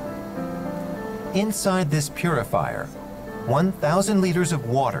 Inside this purifier, 1,000 liters of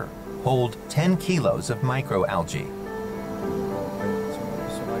water hold 10 kilos of microalgae.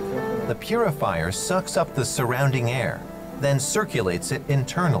 The purifier sucks up the surrounding air, then circulates it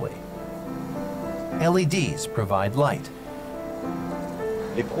internally. LEDs provide light.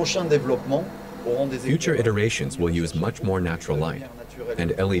 Les prochains développements auront des Future iterations will use much more natural light,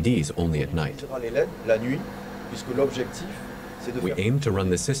 and LEDs only at night. Les LED la nuit, puisque l'objectif, We aim to run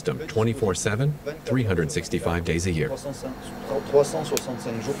the system 24/7, 365 days a year.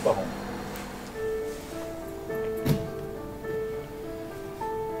 365 jours par an.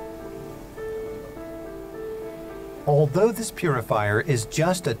 Although this purifier is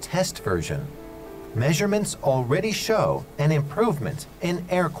just a test version, measurements already show an improvement in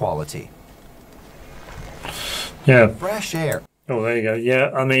air quality. Yeah. Fresh air. Oh, there you go.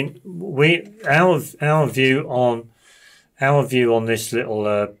 Yeah, I mean, our view on this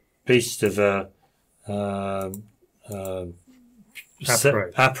little beast of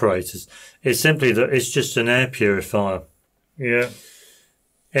apparatus is simply that it's just an air purifier. Yeah.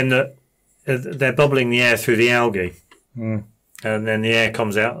 In that they're bubbling the air through the algae, and then the air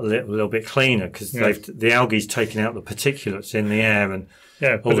comes out a little bit cleaner because the algae's taken out the particulates in the air and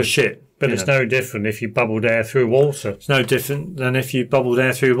all the shit. But it's no different if you bubbled air through water. It's no different than if you bubbled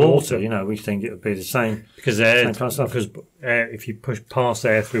air through water. You know, we think it would be the same. Because if you pass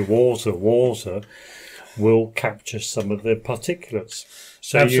air through water will capture some of the particulates.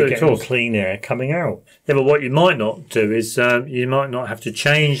 So Absolutely, you get clean air coming out. Yeah, but what you might not do is you might not have to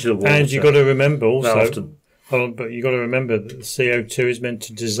change the water. And you've got to remember also, but you've got to remember that the CO2 is meant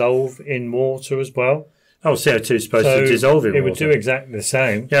to dissolve in water as well. Oh, CO2 is supposed to dissolve in water. It would do exactly the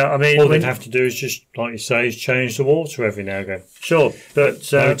same. Yeah, I mean, all they'd have to do is just, like you say, is change the water every now and again. Sure,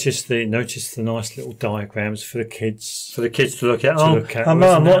 but notice the nice little diagrams for the kids. For the kids to look at.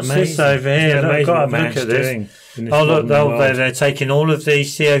 Mum, what's this over here? I've got to look at this. Oh, look, they're taking all of the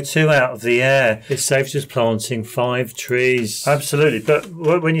CO2 out of the air. It saves us planting 5 trees. Absolutely, but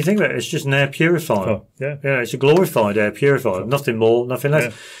when you think about it, it's just an air purifier. Oh, yeah, it's a glorified air purifier. Nothing more, nothing less.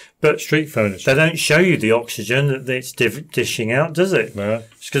 Yeah. But street furniture. They don't show you the oxygen that it's dishing out, does it? No.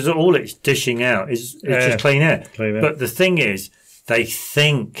 It's because all it's dishing out is just clean air. But the thing is, they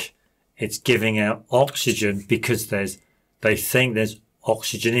think it's giving out oxygen because they think there's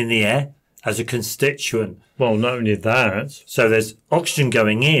oxygen in the air as a constituent. Well, not only that. So there's oxygen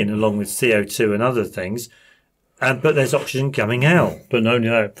going in along with CO2 and other things, but there's oxygen coming out. But not only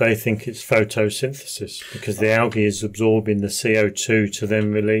that, they think it's photosynthesis because the algae is absorbing the CO2 to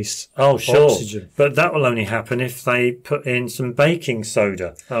then release oxygen. But that will only happen if they put in some baking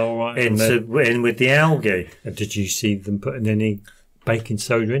soda in with the algae. Did you see them putting any baking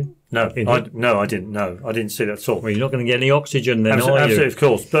soda in? No, I didn't. No, I didn't see that at all. Well, you're not going to get any oxygen then, are you? Absolutely, of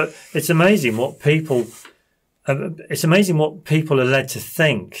course. But it's amazing what people are led to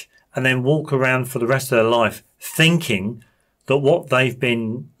think and then walk around for the rest of their life thinking that what they've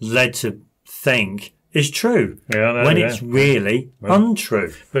been led to think is true when it's really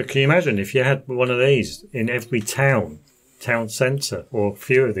untrue. But can you imagine if you had one of these in every town centre, or a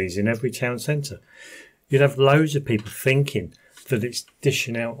few of these in every town centre? You'd have loads of people thinking that it's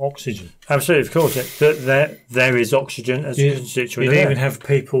dishing out oxygen. Absolutely, of course. That there is oxygen as a constituent. You'd even have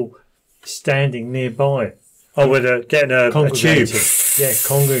people standing nearby. Oh, with getting a tube. Yeah,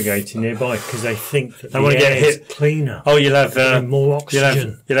 congregating nearby because they think that they want to get hit cleaner. Oh, you'll have more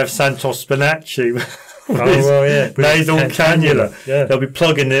oxygen. You'll have Santos Spinacci. Nasal cannula. Yeah. They'll be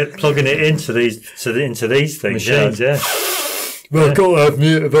plugging it into these things. Machines, Well, I've got to have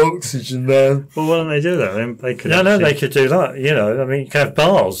muted oxygen, man. Well, why don't they do that? They could they could do that. You know, I mean, you can have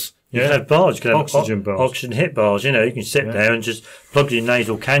bars. You can have bars. You can have oxygen bars. Oxygen hit bars. You know, you can sit there and just plug your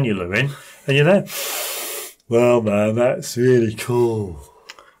nasal cannula in, and you're there. Well, man, that's really cool.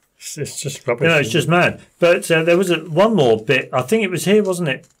 It's just rubbish. You know, it's just mad. But there was one more bit. I think it was here, wasn't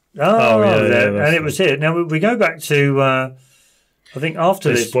it? And it was here. Now, we go back to, I think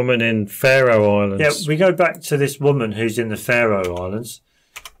after this woman in Faroe Islands. Yeah, we go back to this woman who's in the Faroe Islands.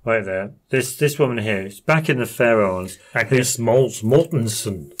 Right there. This woman here is back in the Faroe Islands. Agnes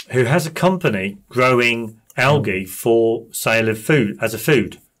Mortensen. Who has a company growing algae for sale of food, as a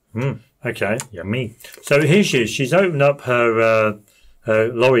food. Okay. Yummy. So here she is. She's opened up her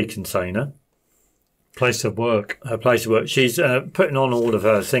lorry container. Place of work. Her place of work. She's putting on all of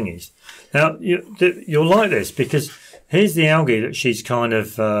her thingies. Now, you'll like this because here's the algae that she's kind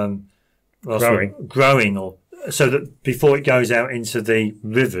of growing, or so that before it goes out into the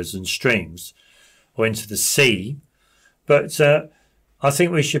rivers and streams or into the sea. But I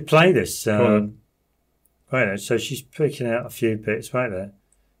think we should play this. Right there. So she's picking out a few bits right there.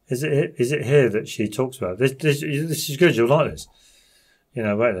 Is it here that she talks about? This is good. You'll like this. You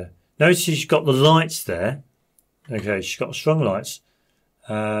know, right there. Notice she's got the lights there. Okay, she's got strong lights.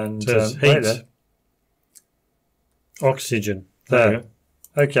 And heat. Right there. Oxygen. There.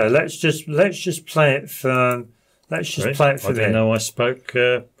 Okay, let's just play it for. Let's just play it for. I didn't know I spoke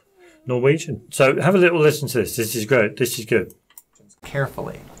Norwegian. So have a little listen to this. This is great. This is good.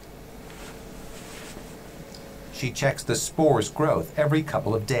 Carefully. she checks the spore's growth every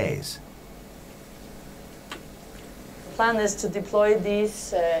couple of days. The plan is to deploy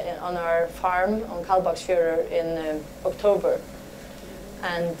these on our farm on Kaldbaksfjörður in October.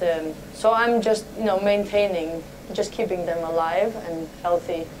 And so I'm just, maintaining, just keeping them alive and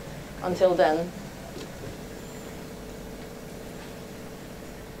healthy until then.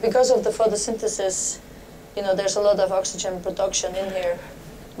 Because of the photosynthesis, there's a lot of oxygen production in here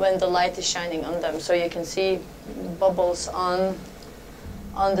when the light is shining on them. So you can see bubbles on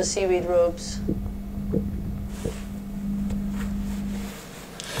the seaweed ropes.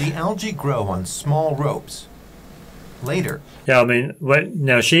 The algae grow on small ropes. Later. Yeah, I mean,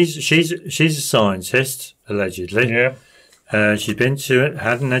 now she's a scientist, allegedly. Yeah. She's been to it,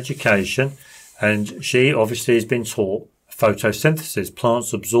 had an education, and she obviously has been taught photosynthesis.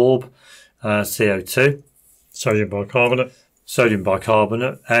 Plants absorb CO2, sodium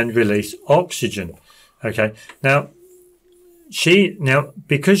bicarbonate, and release oxygen. Okay. Now,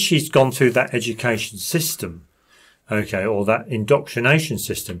 because she's gone through that education system, okay, or that indoctrination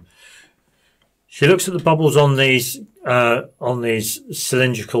system, she looks at the bubbles on these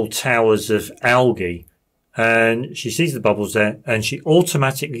cylindrical towers of algae, and she sees the bubbles there, and she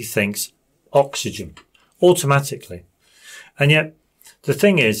automatically thinks oxygen, automatically. And yet, the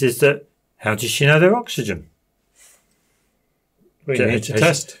thing is that how does she know they're oxygen? Well, you need to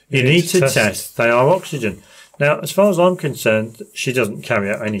test. You need to test they are oxygen. Now, as far as I'm concerned, she doesn't carry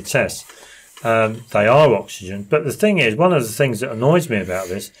out any tests. They are oxygen. But the thing is, one of the things that annoys me about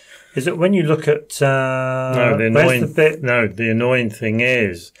this is that when you look at the annoying thing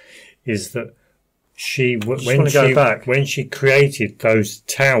is that when she created those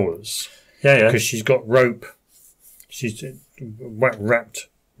towers, because she's got rope, she's wrapped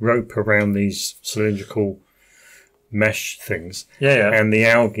rope around these cylindrical mesh things, and the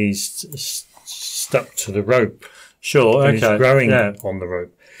algae stuck to the rope. Sure, and it's growing on the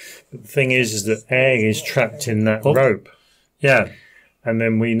rope. But the thing is that air is trapped in that rope. Yeah. And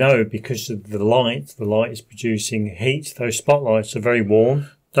then we know because of the light is producing heat. Those spotlights are very warm.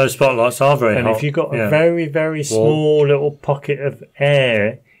 Those spotlights are very hot. And if you've got a very, very small little pocket of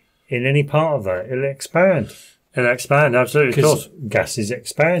air in any part of that, it'll expand. It'll expand, absolutely, of course. Gases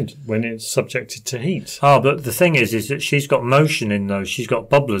expand when it's subjected to heat. But the thing is that she's got motion in those. She's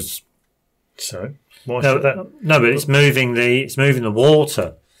got bubblers. So why should that? No, but it's moving the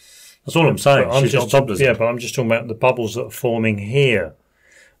water. That's all I'm saying. She's got bubblers. Yeah, but I'm just talking about the bubbles that are forming here.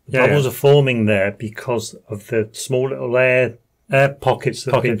 The bubbles are forming there because of the small little air pockets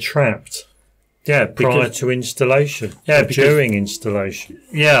that have been trapped. Yeah, prior to installation. Yeah, during installation.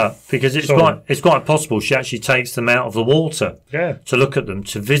 Yeah, because it's quite possible she actually takes them out of the water. Yeah. To look at them,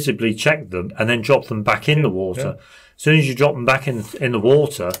 to visibly check them, and then drop them back in the water. Yeah. As soon as you drop them back in the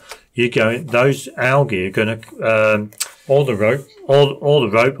water, those algae are going to or the rope,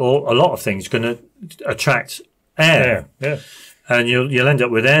 or a lot of things going to attract air. Yeah. And you'll end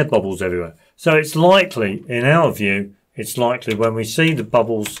up with air bubbles everywhere. So it's likely, in our view, when we see the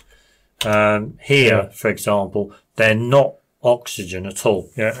bubbles here, for example, they're not oxygen at all.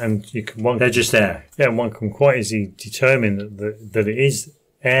 Yeah, and they're just air. Yeah, and one can quite easily determine that it is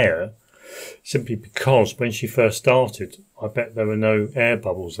air, simply because when she first started, I bet there were no air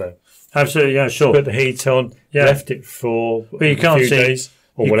bubbles there. Absolutely, yeah, sure. Put the heat on, left it for a few days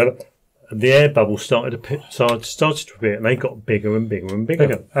or whatever. The air bubbles started to appear, and they got bigger and bigger and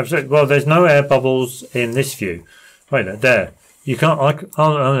bigger. Absolutely. Well, there's no air bubbles in this view. Wait, there. You can't.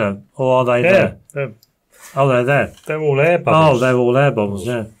 Oh no. Or are they there? They're there. They're all air bubbles. Oh, they're all air bubbles.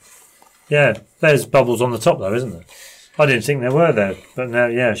 Yeah. Yeah. There's bubbles on the top, though, isn't there? I didn't think there were there, but now,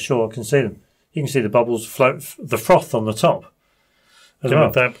 yeah, sure, I can see them. You can see the bubbles float, the froth on the top.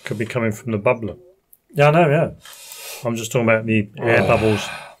 That could be coming from the bubbler. Yeah, I know. Yeah. I'm just talking about the air bubbles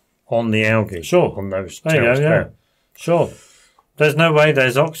on the algae. Sure. On those there towers. You go, yeah. Sure. There's no way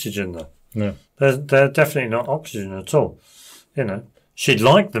there's oxygen there. No. They're definitely not oxygen at all. She'd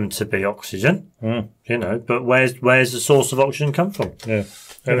like them to be oxygen, but where's the source of oxygen come from? Yeah.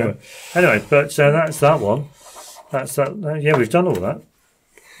 Anyway, but that's that one. That's that. Yeah, we've done all that.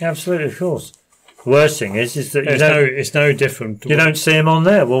 Yeah, absolutely, of course. The worst thing is that it's no different. You don't see them on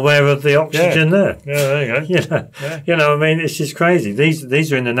there. Well, where are the oxygen there? Yeah, there you go. I mean, it's just crazy.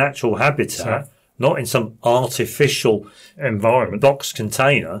 These are in the natural habitat, not in some artificial environment, box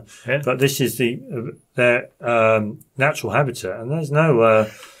container. Yeah. But this is their natural habitat, and there's no.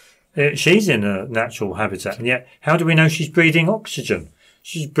 She's in a natural habitat, and yet how do we know she's breathing oxygen?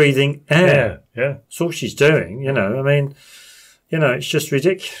 She's breathing air. Yeah. That's all she's doing. I mean, it's just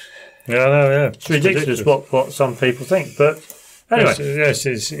ridiculous. Yeah, I know, yeah. It's ridiculous what some people think. But anyway. Yes,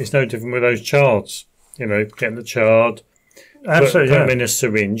 it's no different with those chards. you know, getting the chard. Absolutely, Put them in a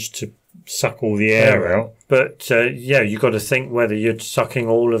syringe to suck all the air out. But yeah, you've got to think whether you're sucking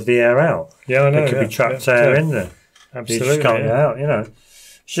all of the air out. Yeah, I know. There could be trapped air in there. Absolutely, you just can't get out. You know,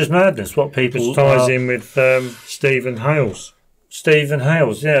 it's just madness. What people which ties in with Stephen Hales. Stephen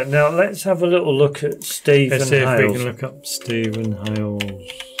Hales, yeah. Now let's have a little look at Stephen Hales. Let's see if we can look up Stephen Hales.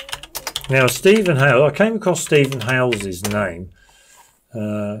 Now, Stephen Hales, I came across Stephen Hales' name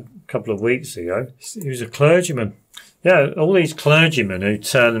a couple of weeks ago. He was a clergyman. Yeah, all these clergymen who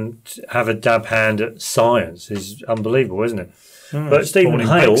turn and have a dab hand at science is unbelievable, isn't it? But Stephen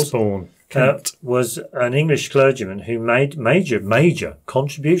Hales was an English clergyman who made major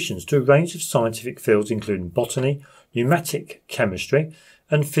contributions to a range of scientific fields, including botany, pneumatic chemistry,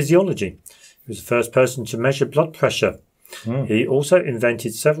 and physiology. He was the first person to measure blood pressure. He also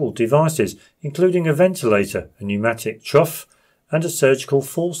invented several devices, including a ventilator, a pneumatic trough, and a surgical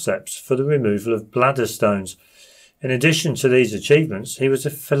forceps for the removal of bladder stones. In addition to these achievements, he was a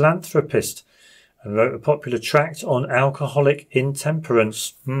philanthropist and wrote a popular tract on alcoholic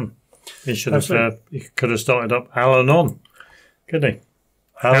intemperance. He should have. He could have started up Al-Anon, couldn't he?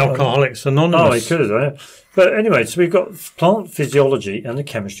 Alcoholics Anonymous. Oh, he could have done it. But anyway, so we've got plant physiology and the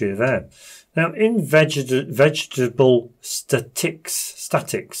chemistry of air. Now, in vegetable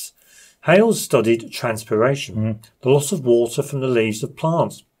statics, Hales studied transpiration, the loss of water from the leaves of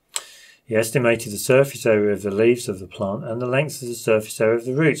plants. He estimated the surface area of the leaves of the plant and the length of the surface area of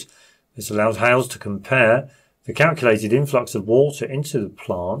the roots. This allowed Hales to compare the calculated influx of water into the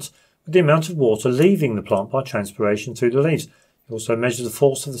plant with the amount of water leaving the plant by transpiration through the leaves. He also measured the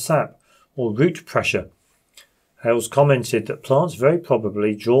force of the sap, or root pressure. Hales commented that plants very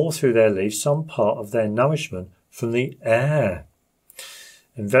probably draw through their leaves some part of their nourishment from the air.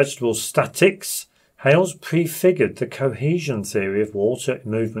 In vegetable statics, Hales prefigured the cohesion theory of water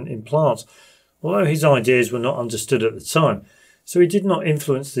movement in plants, although his ideas were not understood at the time, so he did not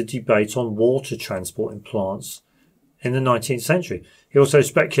influence the debate on water transport in plants in the 19th century. He also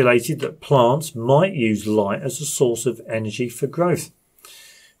speculated that plants might use light as a source of energy for growth,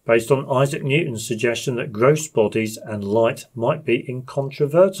 based on Isaac Newton's suggestion that gross bodies and light might be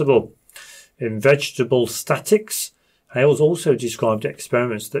incontrovertible. In vegetable statics, Hales also described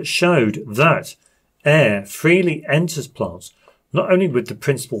experiments that showed that air freely enters plants, not only with the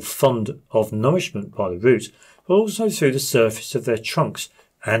principal fund of nourishment by the roots, but also through the surface of their trunks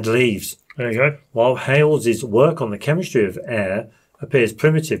and leaves. There you go. While Hales' work on the chemistry of air appears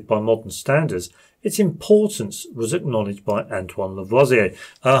primitive by modern standards, its importance was acknowledged by Antoine Lavoisier.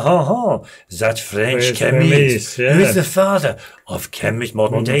 That French chemist, who is the father of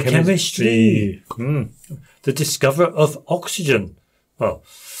modern-day chemistry. The discoverer of oxygen. Well,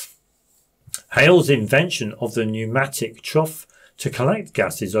 Hales' invention of the pneumatic trough to collect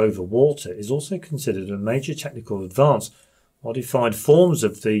gases over water is also considered a major technical advance. Modified forms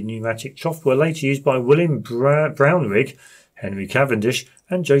of the pneumatic trough were later used by William Brownrigg, Henry Cavendish,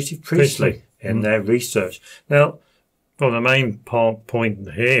 and Joseph Priestley in their research. Now, well, the main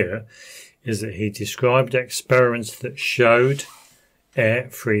point here is that he described experiments that showed air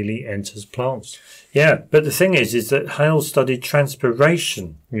freely enters plants. Yeah, but the thing is that Hales studied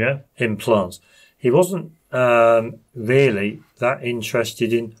transpiration in plants. He wasn't really that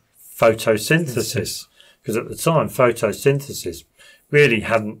interested in photosynthesis, because at the time photosynthesis really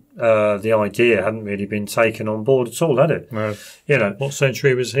hadn't, the idea hadn't really been taken on board at all, had it? No. You know, what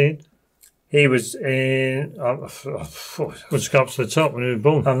century was he in? He was in, let's go up to the top when he was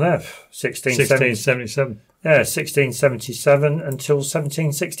born. I'm there, 1677. Yeah, 1677 until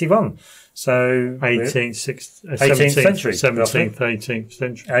 1761. So 18th century. 17th, 18th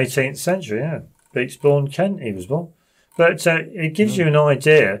century. 18th century, yeah. Beachbourne, Kent, he was born. But it gives you an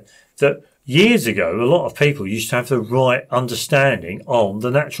idea that years ago, a lot of people used to have the right understanding on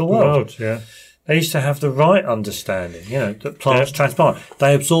the natural world. They used to have the right understanding, you know, that plants transpire.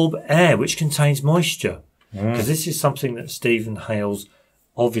 They absorb air which contains moisture. Because this is something that Stephen Hales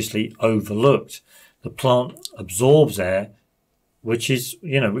obviously overlooked. The plant absorbs air which is,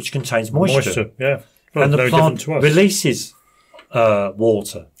 you know, which contains moisture. Well, and the plant releases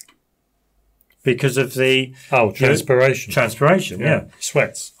water because of the transpiration. Transpiration,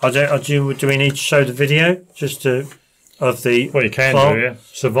 Sweats. Do we need to show the video just to of the well, you can plant? do, yeah.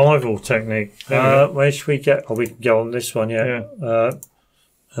 Survival technique. Where should we get? Oh, we can go on this one,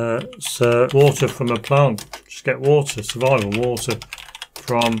 So water from a plant. Just get water. Survival water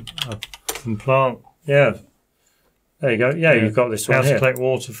from plant. Yeah. There you go. Yeah, you've got this one How here. to collect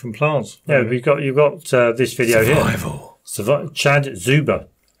water from plants. Yeah, you've got this video Survival. here. Chad Zuber.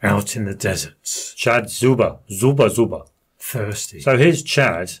 Out in the deserts. Chad Zuber. thirsty. So here's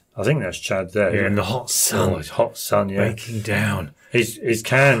Chad. I think that's Chad there. Yeah, in the hot sun. Oh, it's hot sun, yeah. Baking down. His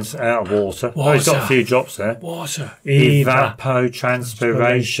can's out of water. Oh, he's got a few drops there. Water.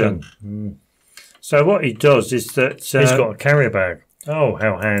 Evapotranspiration. So what he does is that... he's got a carrier bag. Oh,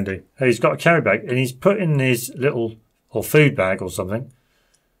 how handy. He's got a carrier bag, and he's putting his little, or food bag or something,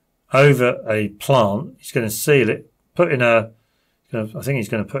 over a plant. He's going to seal it, put in a... I think he's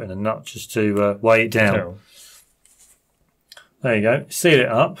going to put in a nut just to weigh it down. There you go. Seal it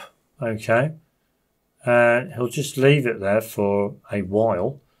up. Okay. And he'll just leave it there for a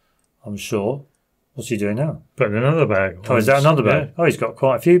while, I'm sure. What's he doing now? Putting another bag. Oh, is that another bag? Yeah. Oh, he's got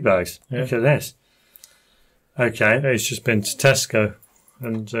quite a few bags. Yeah. Look at this. Okay. Yeah, he's just been to Tesco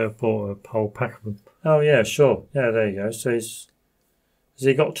and bought a whole pack of them. Oh, yeah, sure. Yeah, there you go. So has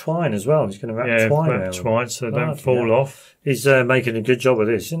he got twine as well? He's going to wrap twine around them. Twine so they don't fall off. He's making a good job of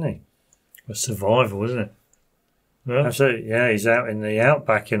this, isn't he? A survival, isn't it? Yeah. Absolutely. Yeah, he's out in the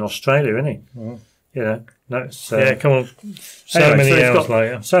outback in Australia, isn't he? You know, yeah, come on. So many hours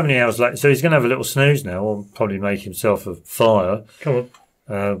later. So many hours later. So he's going to have a little snooze now, or probably make himself a fire. Come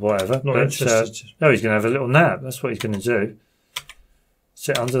on. Whatever. Not interested. No, he's going to have a little nap. That's what he's going to do.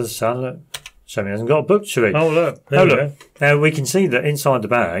 Sit under the sun. Look. So he hasn't got a book to read. Oh, look. Look. Now we can see that inside the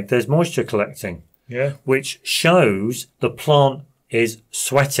bag there's moisture collecting. Yeah. Which shows the plant is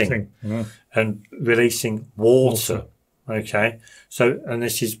sweating and releasing water. Okay. So, and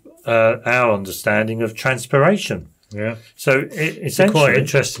this is our understanding of transpiration. Yeah. So it's quite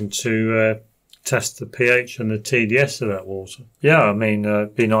interesting to test the pH and the TDS of that water. Yeah, I mean,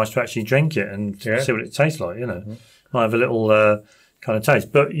 it'd be nice to actually drink it and see what it tastes like, you know. Might have a little kind of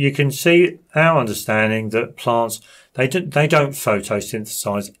taste. But you can see our understanding that plants, they don't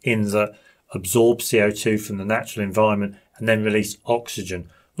photosynthesize in that absorb CO2 from the natural environment and then release oxygen.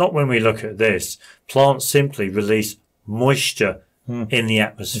 Not when we look at this. Plants simply release moisture in the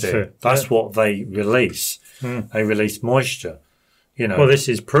atmosphere. That's what they release. They release moisture. You know. Well, this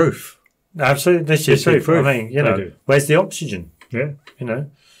is proof. Absolutely, this is proof. I mean, you know, where's the oxygen? Yeah. You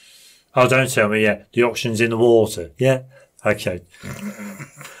know. Oh, don't tell me. Yeah, the oxygen's in the water. Yeah. Okay.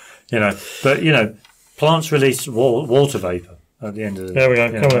 You know, but you know, plants release water vapor at the end of the. There we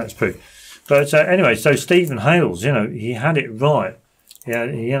go. Come on. That's proof. But anyway, so Stephen Hales, you know, he had it right. Yeah,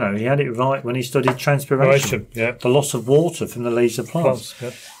 you know, he had it right when he studied transpiration. Yeah. The loss of water from the leaves of plants.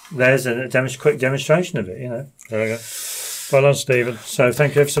 There's a quick demonstration of it, you know. There we go. Well done, Stephen. So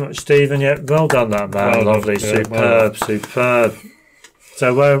thank you ever so much, Stephen. Yeah, well done, that man. Well Lovely, done. superb, superb.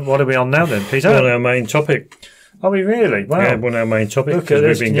 So what are we on now then, Peter? Well, our main topic. Are we really? Wow. Yeah, well, our main topic. Look at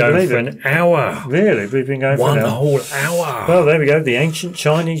this. We've been going for an hour. Really? We've been going for one whole hour. Well, there we go. The ancient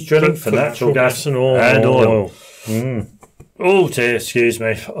Chinese drilling for natural gas and oil. Oh dear, excuse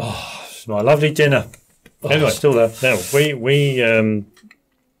me. Oh, it's my lovely dinner. Oh, anyway, still there. Now we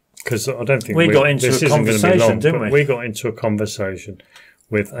because I don't think we got into a conversation, didn't we? We got into a conversation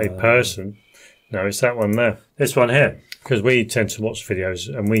with a person. No, it's that one there. This one here. Because we tend to watch videos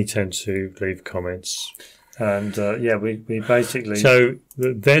and we tend to leave comments. And we basically. So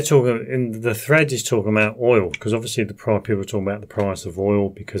they're talking in the thread is talking about oil because obviously people are talking about the price of oil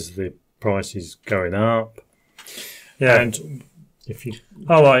because the price is going up. Yeah. And if you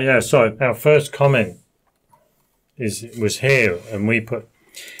sorry. Our first comment was here, and we put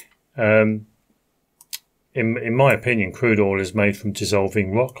in my opinion, crude oil is made from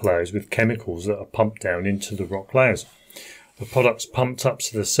dissolving rock layers with chemicals that are pumped down into the rock layers. The products pumped up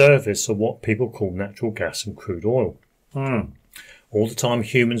to the surface are what people call natural gas and crude oil. All the time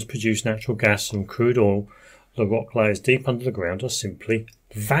humans produce natural gas and crude oil, the rock layers deep under the ground are simply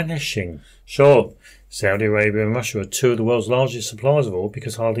vanishing. Sure. Saudi Arabia and Russia are two of the world's largest suppliers of oil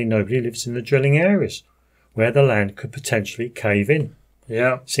because hardly nobody lives in the drilling areas where the land could potentially cave in.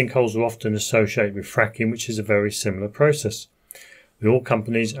 Yeah. Sinkholes are often associated with fracking, which is a very similar process. The oil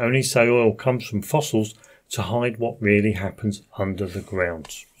companies only say oil comes from fossils to hide what really happens under the ground.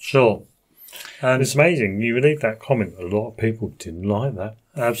 Sure. And it's amazing. You leave that comment. A lot of people didn't like that.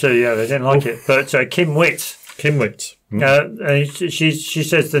 Absolutely, yeah, they didn't like it. But Kim Witt. She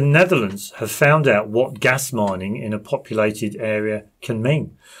says the Netherlands have found out what gas mining in a populated area can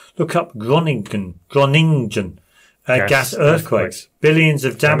mean. Look up Groningen gas earthquakes, billions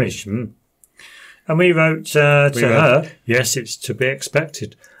of damage. And we wrote to her, yes, it's to be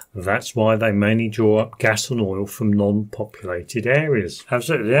expected. That's why they mainly draw up gas and oil from non-populated areas.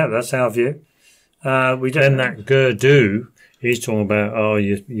 Absolutely, yeah, that's our view. Then that Gurdu, he's talking about,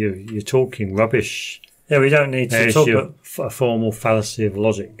 you're talking rubbish. Yeah, we don't need to talk about a formal fallacy of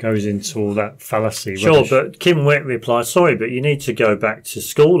logic goes into all that fallacy. Sure, rubbish. But Kim Witt replied, sorry, but you need to go back to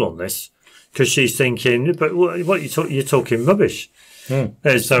school on this. because she's thinking, but what you're talking rubbish.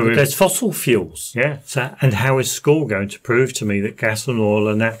 There's fossil fuels. Yeah. So, and how is school going to prove to me that gas and oil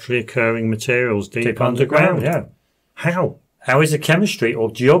are naturally occurring materials deep underground? Yeah. How? How is a chemistry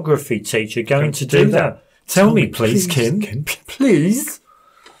or geography teacher going to do that? Tell me, please, Kim. Please.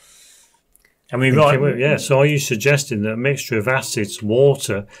 I mean, right. Yeah. So are you suggesting that a mixture of acids,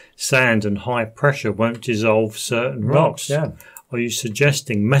 water, sand and high pressure won't dissolve certain rocks? Yeah. Are you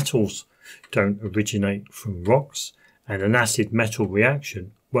suggesting metals don't originate from rocks and an acid-metal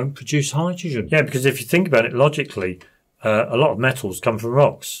reaction won't produce hydrogen? Yeah, because if you think about it logically, a lot of metals come from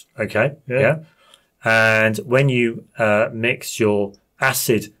rocks, okay? Yeah. And when you mix your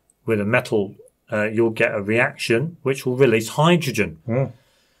acid with a metal, you'll get a reaction which will release hydrogen. Yeah.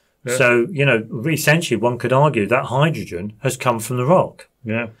 So, essentially one could argue that hydrogen has come from the rock.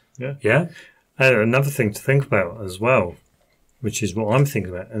 Yeah. Yeah? And another thing to think about as well, which is what I'm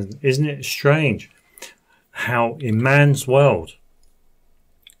thinking about, and isn't it strange how in man's world,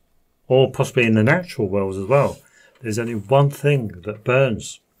 or possibly in the natural world as well, there's only one thing that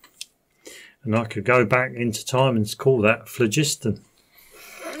burns. And I could go back into time and call that phlogiston.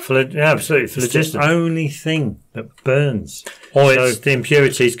 Absolutely, phlogiston. It's the only thing that burns. Or it's the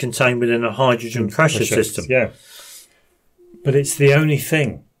impurities contained within a hydrogen pressure system. Yeah. But it's the only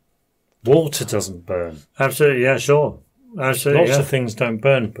thing. Water doesn't burn. Absolutely, yeah, sure. Absolutely, Lots of things don't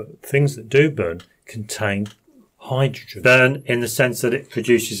burn, but things that do burn contain hydrogen. Burn in the sense that it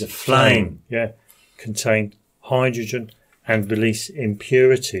produces a flame. Yeah. Contain hydrogen and release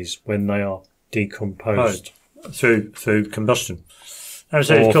impurities when they are decomposed. Through combustion.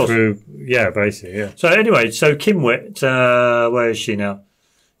 Absolutely, of course. Basically, yeah. So anyway, so Kim Witt, where is she now?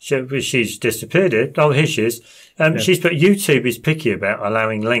 She's disappeared. Oh, here she is. She's put, YouTube is picky about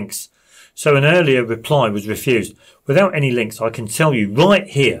allowing links. So an earlier reply was refused. Without any links, I can tell you right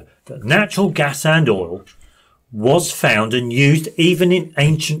here that natural gas and oil was found and used even in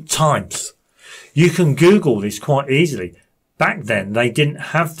ancient times. You can Google this quite easily. Back then, they didn't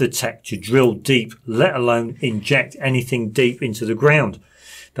have the tech to drill deep, let alone inject anything deep into the ground.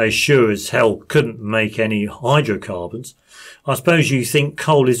 They sure as hell couldn't make any hydrocarbons. I suppose you think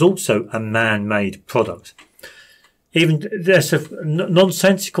coal is also a man-made product. Even that's a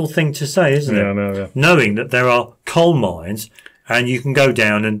nonsensical thing to say, isn't it? Yeah. Knowing that there are coal mines and you can go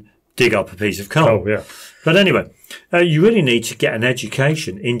down and dig up a piece of coal. Oh, yeah. But anyway, you really need to get an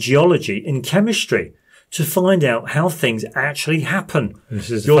education in geology and chemistry to find out how things actually happen.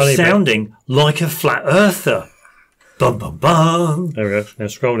 You're sounding like a flat earther. Bum, bum, bum. There we go. Now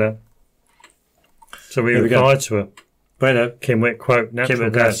scroll down. So we replied to her. Kim Witt quote, natural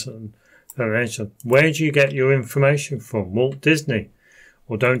gas and foundation. Where do you get your information from? Walt Disney?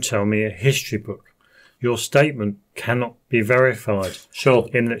 Or don't tell me a history book. Your statement cannot be verified. Sure.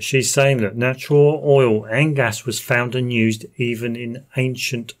 In that she's saying that natural oil and gas was found and used even in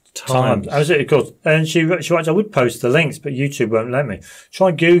ancient times. Absolutely, of course. And she writes, I would post the links, but YouTube won't let me.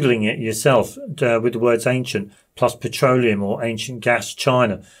 Try Googling it yourself with the words ancient plus petroleum or ancient gas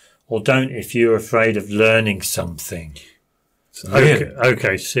China. Or don't if you're afraid of learning something.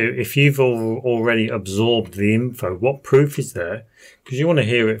 Okay, so if you've already absorbed the info, what proof is there? Because you want to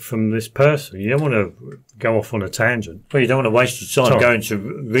hear it from this person. You don't want to go off on a tangent. Well, you don't want to waste your time going to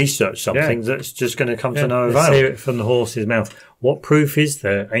research something that's just going to come to no avail. Let's hear it from the horse's mouth. What proof is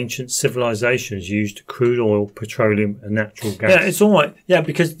there ancient civilizations used crude oil, petroleum and natural gas? Yeah, it's all right. Yeah,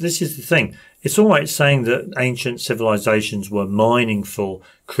 because this is the thing. It's all right saying that ancient civilizations were mining for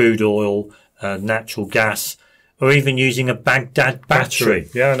crude oil, natural gas, or even using a Baghdad battery.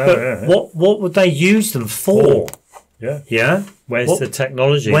 Yeah, no, but what would they use them for? Yeah. Where's the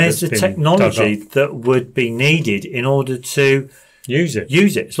technology? Where's the technology that would be needed in order to use it?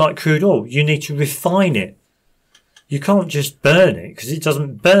 It's like crude oil. You need to refine it. You can't just burn it because it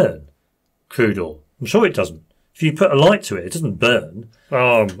doesn't burn. Crude oil. I'm sure it doesn't. If you put a light to it, it doesn't burn.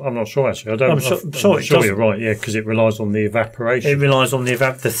 Oh, I'm not sure actually. I'm sure you're right. Yeah, because it relies on the evaporation. It relies on the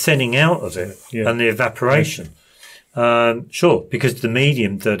thinning out of it and the evaporation. Sure, because the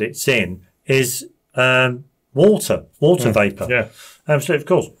medium that it's in is water vapor. Yeah, absolutely, of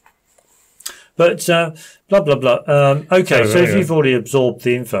course. But blah blah blah. Okay, so if you've already absorbed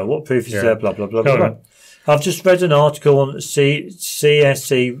the info, what proof is there? Blah blah blah blah. I've just read an article on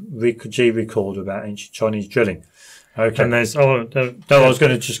CSE recorder about ancient Chinese drilling. Okay, and there's I was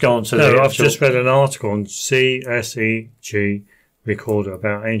going to just go on to I've just read an article on CSEG recorder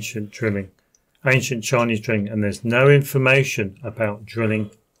about ancient drilling. Ancient Chinese drilling, and there's no information about drilling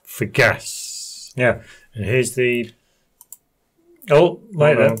for gas. Yeah. And here's the... this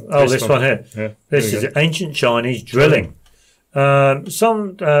one here. Yeah, this is ancient Chinese drilling.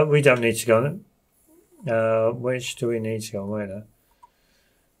 Some we don't need to go on. Which do we need to go on? Wait now.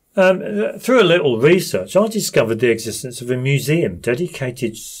 Through a little research, I discovered the existence of a museum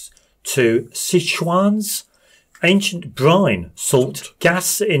dedicated to Sichuan's ancient brine salt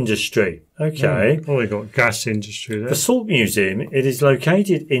gas industry. Okay. Oh, we got gas industry there. The Salt Museum, it is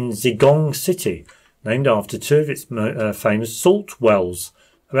located in Zigong City, named after two of its famous salt wells,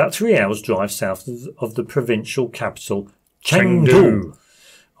 about 3 hours drive south of the provincial capital, Chengdu.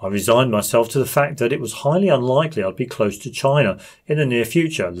 I resigned myself to the fact that it was highly unlikely I'd be close to China in the near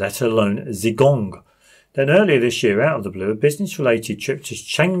future, let alone Zigong. Then earlier this year, out of the blue, a business-related trip to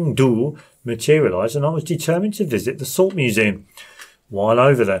Chengdu materialised, and I was determined to visit the Salt Museum. While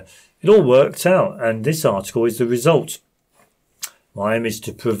over there, it all worked out, and this article is the result. My aim is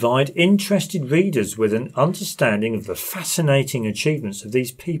to provide interested readers with an understanding of the fascinating achievements of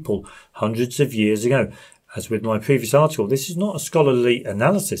these people hundreds of years ago. As with my previous article, this is not a scholarly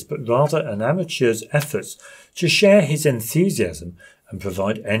analysis, but rather an amateur's efforts to share his enthusiasm and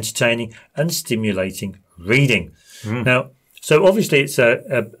provide entertaining and stimulating reading. Now, so obviously it's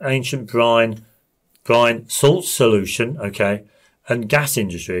a ancient brine salt solution, okay, and gas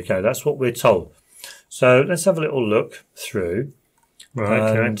industry, okay, that's what we're told. So let's have a little look through. Right,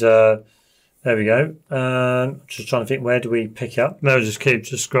 okay. And there we go. Just trying to think, where do we pick up? No, just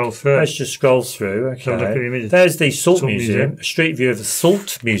scroll through. Let's just scroll through. Okay. There's the Salt Museum, a street view of the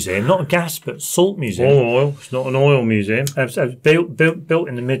Salt Museum, not a gas, but Salt Museum. Oil. It's not an oil museum. Built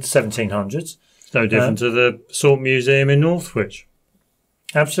in the mid 1700s. It's no different to the Salt Museum in Northwich.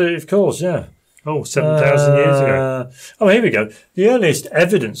 Absolutely, of course, yeah. Oh, 7,000 years ago. Oh, here we go. The earliest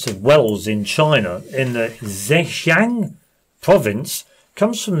evidence of wells in China in the Zhejiang province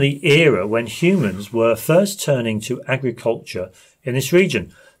comes from the era when humans were first turning to agriculture in this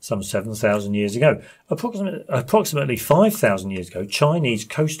region, some 7,000 years ago. Approximately 5,000 years ago, Chinese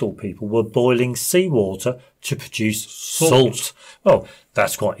coastal people were boiling seawater to produce salt. Well,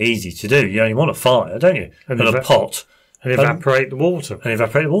 that's quite easy to do. You only want a fire, don't you? And a pot. And evaporate the water. And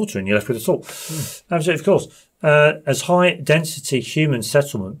you're left with the salt. Absolutely, of course. As high-density human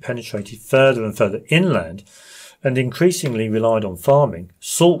settlement penetrated further and further inland, and increasingly relied on farming,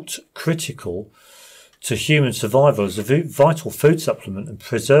 salt, critical to human survival as a vital food supplement and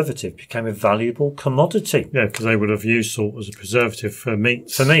preservative, became a valuable commodity. Yeah, because they would have used salt as a preservative for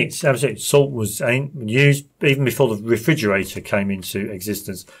meats. For meats, absolutely. Salt was used even before the refrigerator came into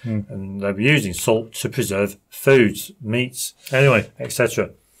existence, and they were using salt to preserve foods, meats, anyway, etc.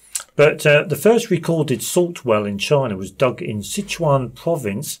 But the first recorded salt well in China was dug in Sichuan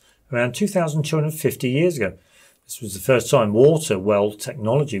province around 2,250 years ago. This was the first time water well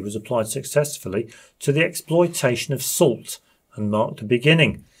technology was applied successfully to the exploitation of salt and marked the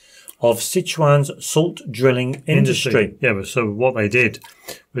beginning of Sichuan's salt drilling industry. Yeah, but so what they did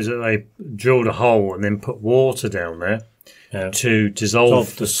was that they drilled a hole and then put water down there to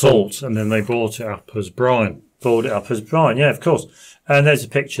dissolve the salt, and then they brought it up as brine. Yeah, of course. And there's a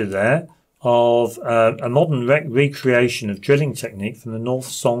picture there of a modern recreation of drilling technique from the North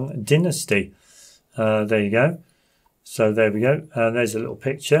Song dynasty. There you go. So there we go. There's a little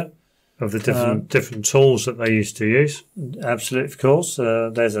picture of the different tools that they used to use. Absolutely, of course.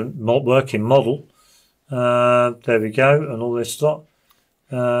 There's a working model. There we go, and all this lot.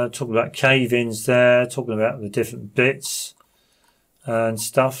 Talking about cave-ins there, talking about the different bits and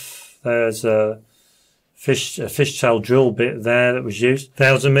stuff. There's a fishtail drill bit there that was used.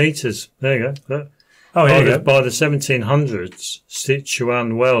 1,000 metres. There you go. By the 1700s,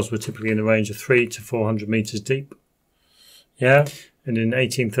 Sichuan wells were typically in the range of 300 to 400 metres deep. Yeah. And in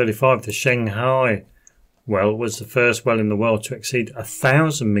 1835, the Shanghai well was the first well in the world to exceed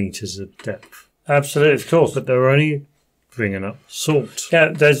 1,000 metres of depth. Absolutely, of course. But they were only bringing up salt. Yeah,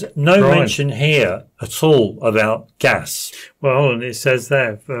 there's no mention here at all about gas. Well, and it says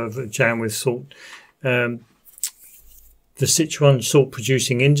there, jam with salt. The Sichuan salt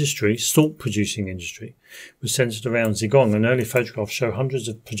producing industry was centred around Zigong. An early photographs show hundreds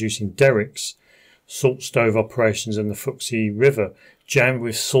of producing derricks, salt stove operations in the Fuxi River, jammed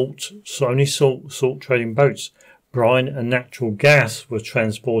with salt trading boats. Brine and natural gas were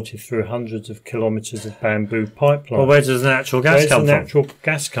transported through hundreds of kilometres of bamboo pipeline. Well, where does the natural gas come from? Natural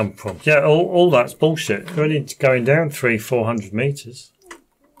gas come from? Yeah, all that's bullshit. They're only going down 300-400 metres.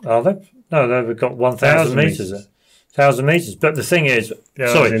 Are they? No, they've got 1,000 metres. 1,000 metres. But the thing is, in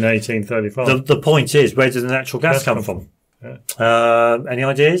 1835. The point is, where does the natural gas come from? Any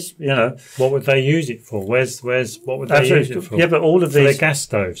ideas? You know, what would they use it for? What would they use it for? Yeah, but all of for these their gas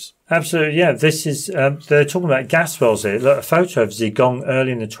stoves. Absolutely, yeah. This is they're talking about gas wells here. Look, a photo of Zigong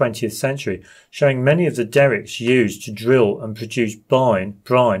early in the 20th century, showing many of the derricks used to drill and produce brine,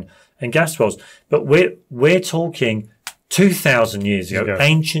 and gas wells. But we're talking 2,000 years ago,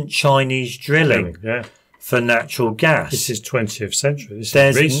 ancient Chinese drilling for natural gas. This is 20th century.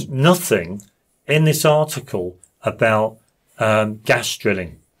 There's nothing in this article about gas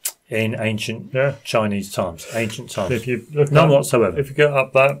drilling in ancient Chinese times, ancient times. If you look none whatsoever. If you go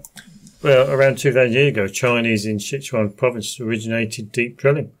up that, well, around 2,000 years ago, Chinese in Sichuan province originated deep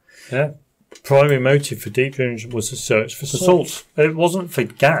drilling. Yeah. Primary motive for deep drilling was a search for salt. It wasn't for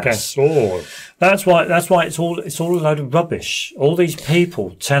gas. Gas or oil. That's why it's all a load of rubbish. All these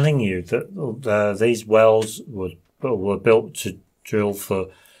people telling you that these wells were built to drill for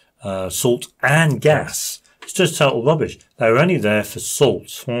salt and gas. It's just total rubbish. They were only there for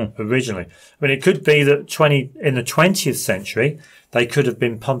salt originally. I mean, it could be that in the 20th century they could have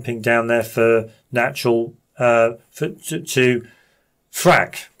been pumping down there for natural to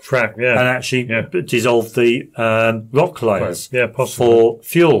frack, and actually dissolve the rock layers for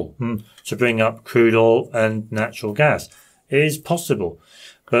fuel to bring up crude oil and natural gas. It is possible,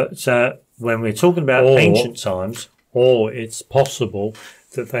 but when we're talking about ancient times, or it's possible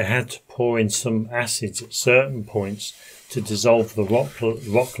that they had to pour in some acids at certain points to dissolve the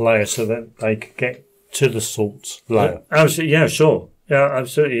rock layer so that they could get to the salt layer. Absolutely, yeah, sure. Yeah,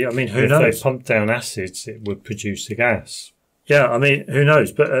 absolutely. I mean, who knows? If they pumped down acids, it would produce the gas. Yeah, I mean, who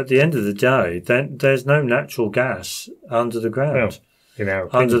knows? But at the end of the day, then there's no natural gas under the ground. Well, in our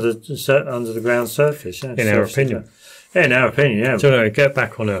opinion. Under the ground surface. Yeah, in our opinion. Yeah, in our opinion, yeah. So anyway, get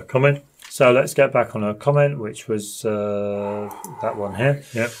back on her comment. So let's get back on her comment, which was that one here.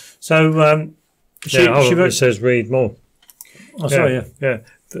 Yeah. So it says read more. Oh, sorry, yeah.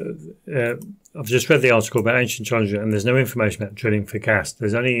 I've just read the article about ancient China, and there's no information about drilling for gas.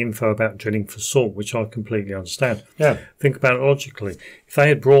 There's only info about drilling for salt, which I completely understand. Yeah. Think about it logically. If they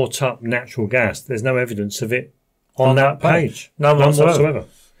had brought up natural gas, there's no evidence of it on that page. None whatsoever.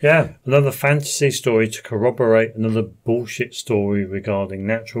 Yeah. Another fantasy story to corroborate another bullshit story regarding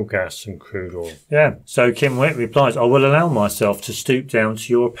natural gas and crude oil. Yeah. So Kim Witt replies, I will allow myself to stoop down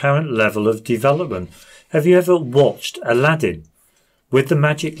to your apparent level of development. Have you ever watched Aladdin with the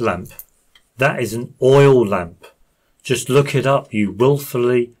magic lamp? That is an oil lamp. Just look it up, you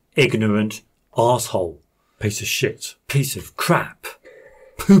willfully ignorant arsehole. Piece of shit. Piece of crap.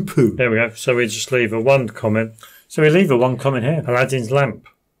 Poo-poo. There we go. So we just leave a one comment. So we leave a one comment here. Aladdin's lamp.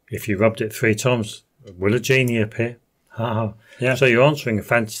 If you rubbed it 3 times, will a genie appear? Ha ha. Yeah. So you're answering a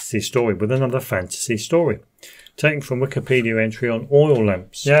fantasy story with another fantasy story. Taken from Wikipedia entry on oil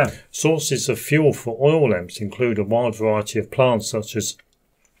lamps. Yeah. Sources of fuel for oil lamps include a wide variety of plants such as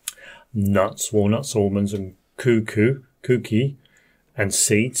nuts, walnuts, almonds, and kuki, and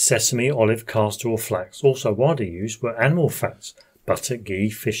seeds, sesame, olive, castor, or flax. Also widely used were animal fats, butter, ghee,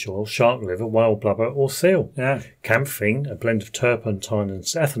 fish oil, shark liver, whale blubber, or seal. Yeah. Camphene, a blend of turpentine and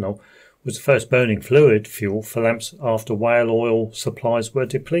ethanol, was the first burning fluid fuel for lamps after whale oil supplies were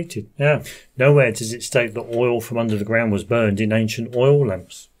depleted. Yeah. Nowhere does it state that oil from under the ground was burned in ancient oil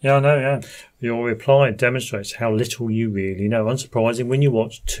lamps. Yeah, I know, yeah. Your reply demonstrates how little you really know. Unsurprising when you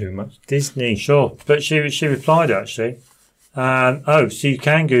watch too much Disney. Sure. But she replied, actually. So you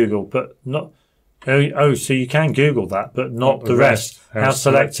can Google, but not... Oh, so you can Google that, but not the rest. How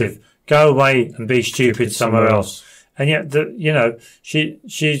selective. Go away and be stupid somewhere else. And yet,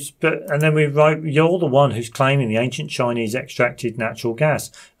 and then we write, you're the one who's claiming the ancient Chinese extracted natural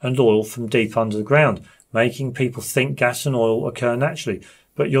gas and oil from deep under the ground, making people think gas and oil occur naturally.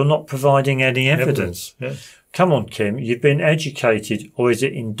 But you're not providing any evidence. Yeah. Come on, Kim, you've been educated, or is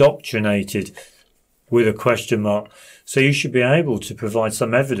it indoctrinated with a question mark? So you should be able to provide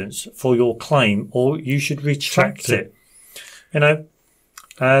some evidence for your claim, or you should retract it. You know?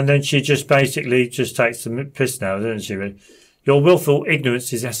 And then she just basically just takes the piss now, doesn't she? Really? Your willful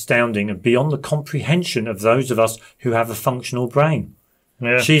ignorance is astounding and beyond the comprehension of those of us who have a functional brain.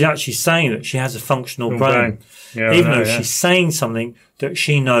 Yeah. She's actually saying that she has a functional brain. Yeah, even though she's saying something that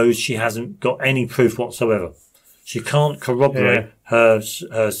she knows she hasn't got any proof whatsoever. She can't corroborate her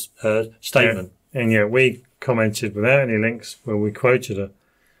statement. Yeah. And yet we commented without any links, well, we quoted her.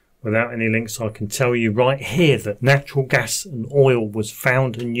 Without any links, I can tell you right here that natural gas and oil was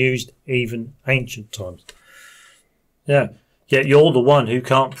found and used even ancient times. Yeah. Yet you're the one who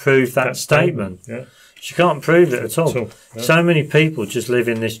can't prove that statement. Yeah. She can't prove it at all. Yeah. So many people just live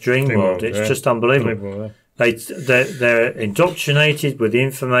in this dream world. It's just unbelievable. they're indoctrinated with the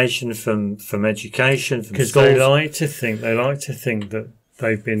information from education, from Because schools. they like to think that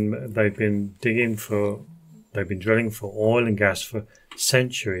they've been drilling for oil and gas for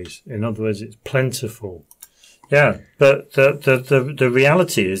centuries. In other words, it's plentiful. Yeah, but the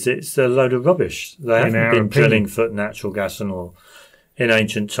reality is it's a load of rubbish. They haven't been drilling for natural gas and oil in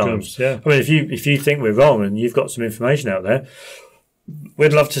ancient times. Yeah. I mean, if you think we're wrong and you've got some information out there,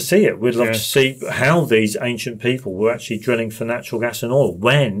 we'd love to see it. We'd love to see how these ancient people were actually drilling for natural gas and oil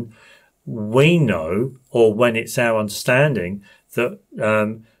when we know, or when it's our understanding that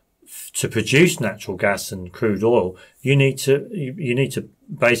to produce natural gas and crude oil, you need to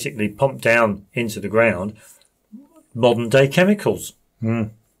basically pump down into the ground modern day chemicals.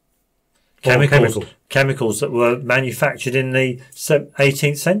 Chemicals that were manufactured in the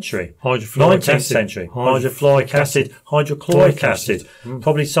 18th century, 19th century. Hydrofluoric acid, hydrochloric acid,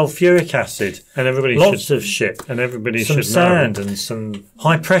 probably sulfuric acid, and lots of shit, and everybody some should sand know, and some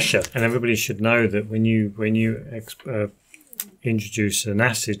high pressure. and everybody should know that when you introduce an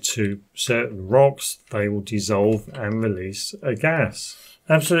acid to certain rocks, they will dissolve and release a gas.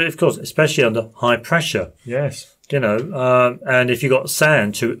 Absolutely, of course, especially under high pressure. Yes. You know, and if you've got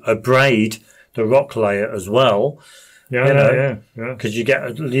sand to abrade the rock layer as well, because you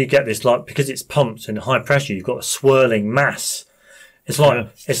get this, like, because it's pumped in high pressure, you've got a swirling mass. It's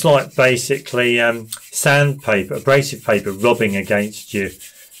like basically sandpaper, abrasive paper rubbing against the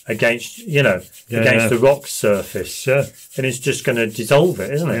rock surface, and it's just going to dissolve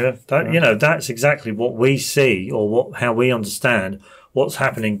it, isn't it? That's exactly what we see, or how we understand what's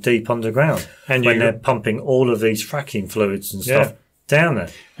happening deep underground, and when they're pumping all of these fracking fluids and stuff down there.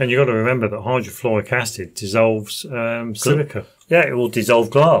 And you've got to remember that hydrofluoric acid dissolves silica. Yeah, it will dissolve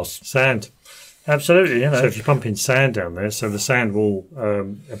glass, sand. Absolutely, So if you pump in sand down there, so the sand will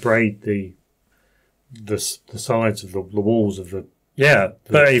abrade the sides of the walls of the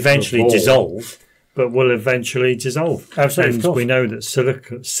but eventually dissolve. But will eventually dissolve. Absolutely, and we know that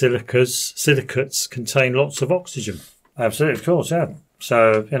silicates contain lots of oxygen. Absolutely, of course, yeah.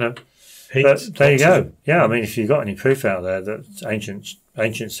 So, heat, but there you go. oxygen. Yeah, I mean, if you've got any proof out there that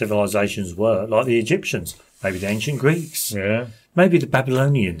ancient civilizations were like the Egyptians, maybe the ancient Greeks, maybe the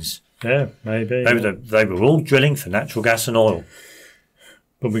Babylonians, maybe they were all drilling for natural gas and oil.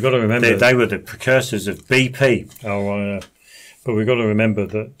 But we've got to remember they were the precursors of BP. But we've got to remember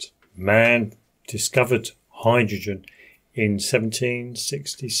that man discovered hydrogen in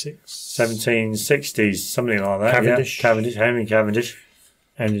 1760s, something like that. Henry Cavendish.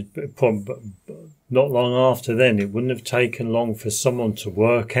 And not long after then, it wouldn't have taken long for someone to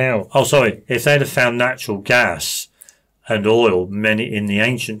work out. Oh, sorry. If they'd have found natural gas and oil in the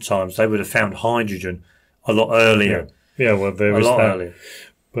ancient times, they would have found hydrogen a lot earlier. Yeah, well, there was a lot that. earlier.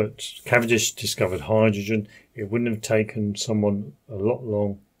 But Cavendish discovered hydrogen. It wouldn't have taken someone a lot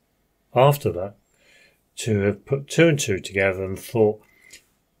long after that to have put two and two together and thought,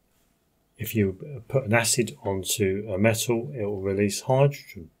 if you put an acid onto a metal, it will release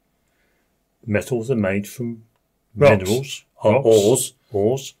hydrogen. Metals are made from minerals,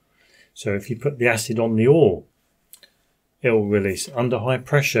 ores. So if you put the acid on the ore, it will release, under high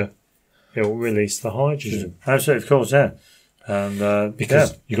pressure, it will release the hydrogen. Absolutely, of course, yeah. And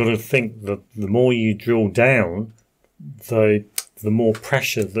because you've got to think that the more you drill down, the more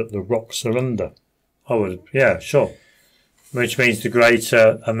pressure that the rocks are under. Yeah, sure. Which means the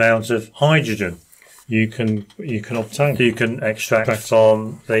greater amount of hydrogen you can obtain. You can extract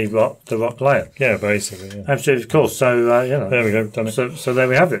from the rock layer. Yeah, basically. Yeah. Absolutely, of course. So there we go, done it. So there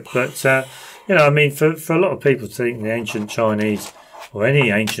we have it. But I mean, for a lot of people to think the ancient Chinese or any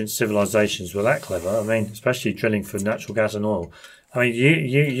ancient civilizations were that clever, I mean, especially drilling for natural gas and oil. I mean,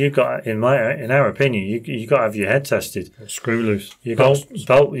 you got, in our opinion, you got to have your head tested. Screw loose. You got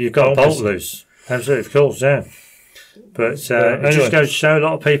bolt loose. Absolutely, of course, yeah. But it just goes to show a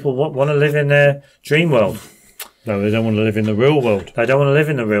lot of people want to live in their dream world. No, they don't want to live in the real world. They don't want to live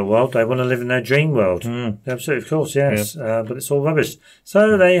in the real world. They want to live in their dream world. Absolutely, of course, yes. Yeah. But it's all rubbish.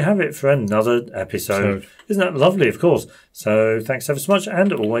 So there you have it for another episode. Isn't that lovely? Of course. So thanks ever so much.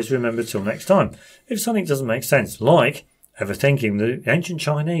 And always remember, till next time, if something doesn't make sense, like ever thinking the ancient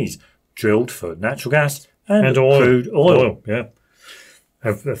Chinese drilled for natural gas and crude oil. Yeah.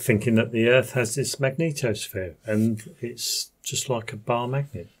 Of thinking that the Earth has this magnetosphere and it's just like a bar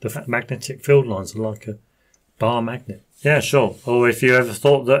magnet. The magnetic field lines are like a bar magnet. Yeah, sure. Or if you ever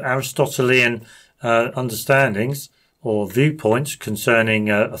thought that Aristotelian understandings or viewpoints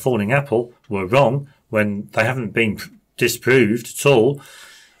concerning a falling apple were wrong when they haven't been disproved at all.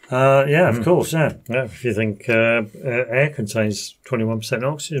 Of course, yeah. Yeah, if you think air contains 21%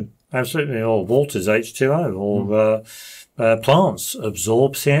 oxygen. Absolutely. All water's H2O. All plants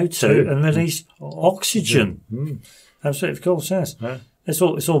absorb CO2 and release oxygen. Absolutely, of course, yes. Yeah. It's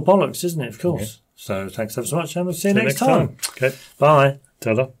all bollocks, isn't it? Of course. Okay. So thanks ever so much, and we'll see you next time. Okay. Bye.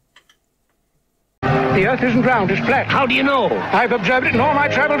 Ta-da. The Earth isn't round, it's flat. How do you know? I've observed it in all my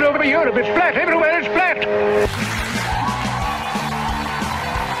travels over Europe. It's flat. Everywhere it's flat.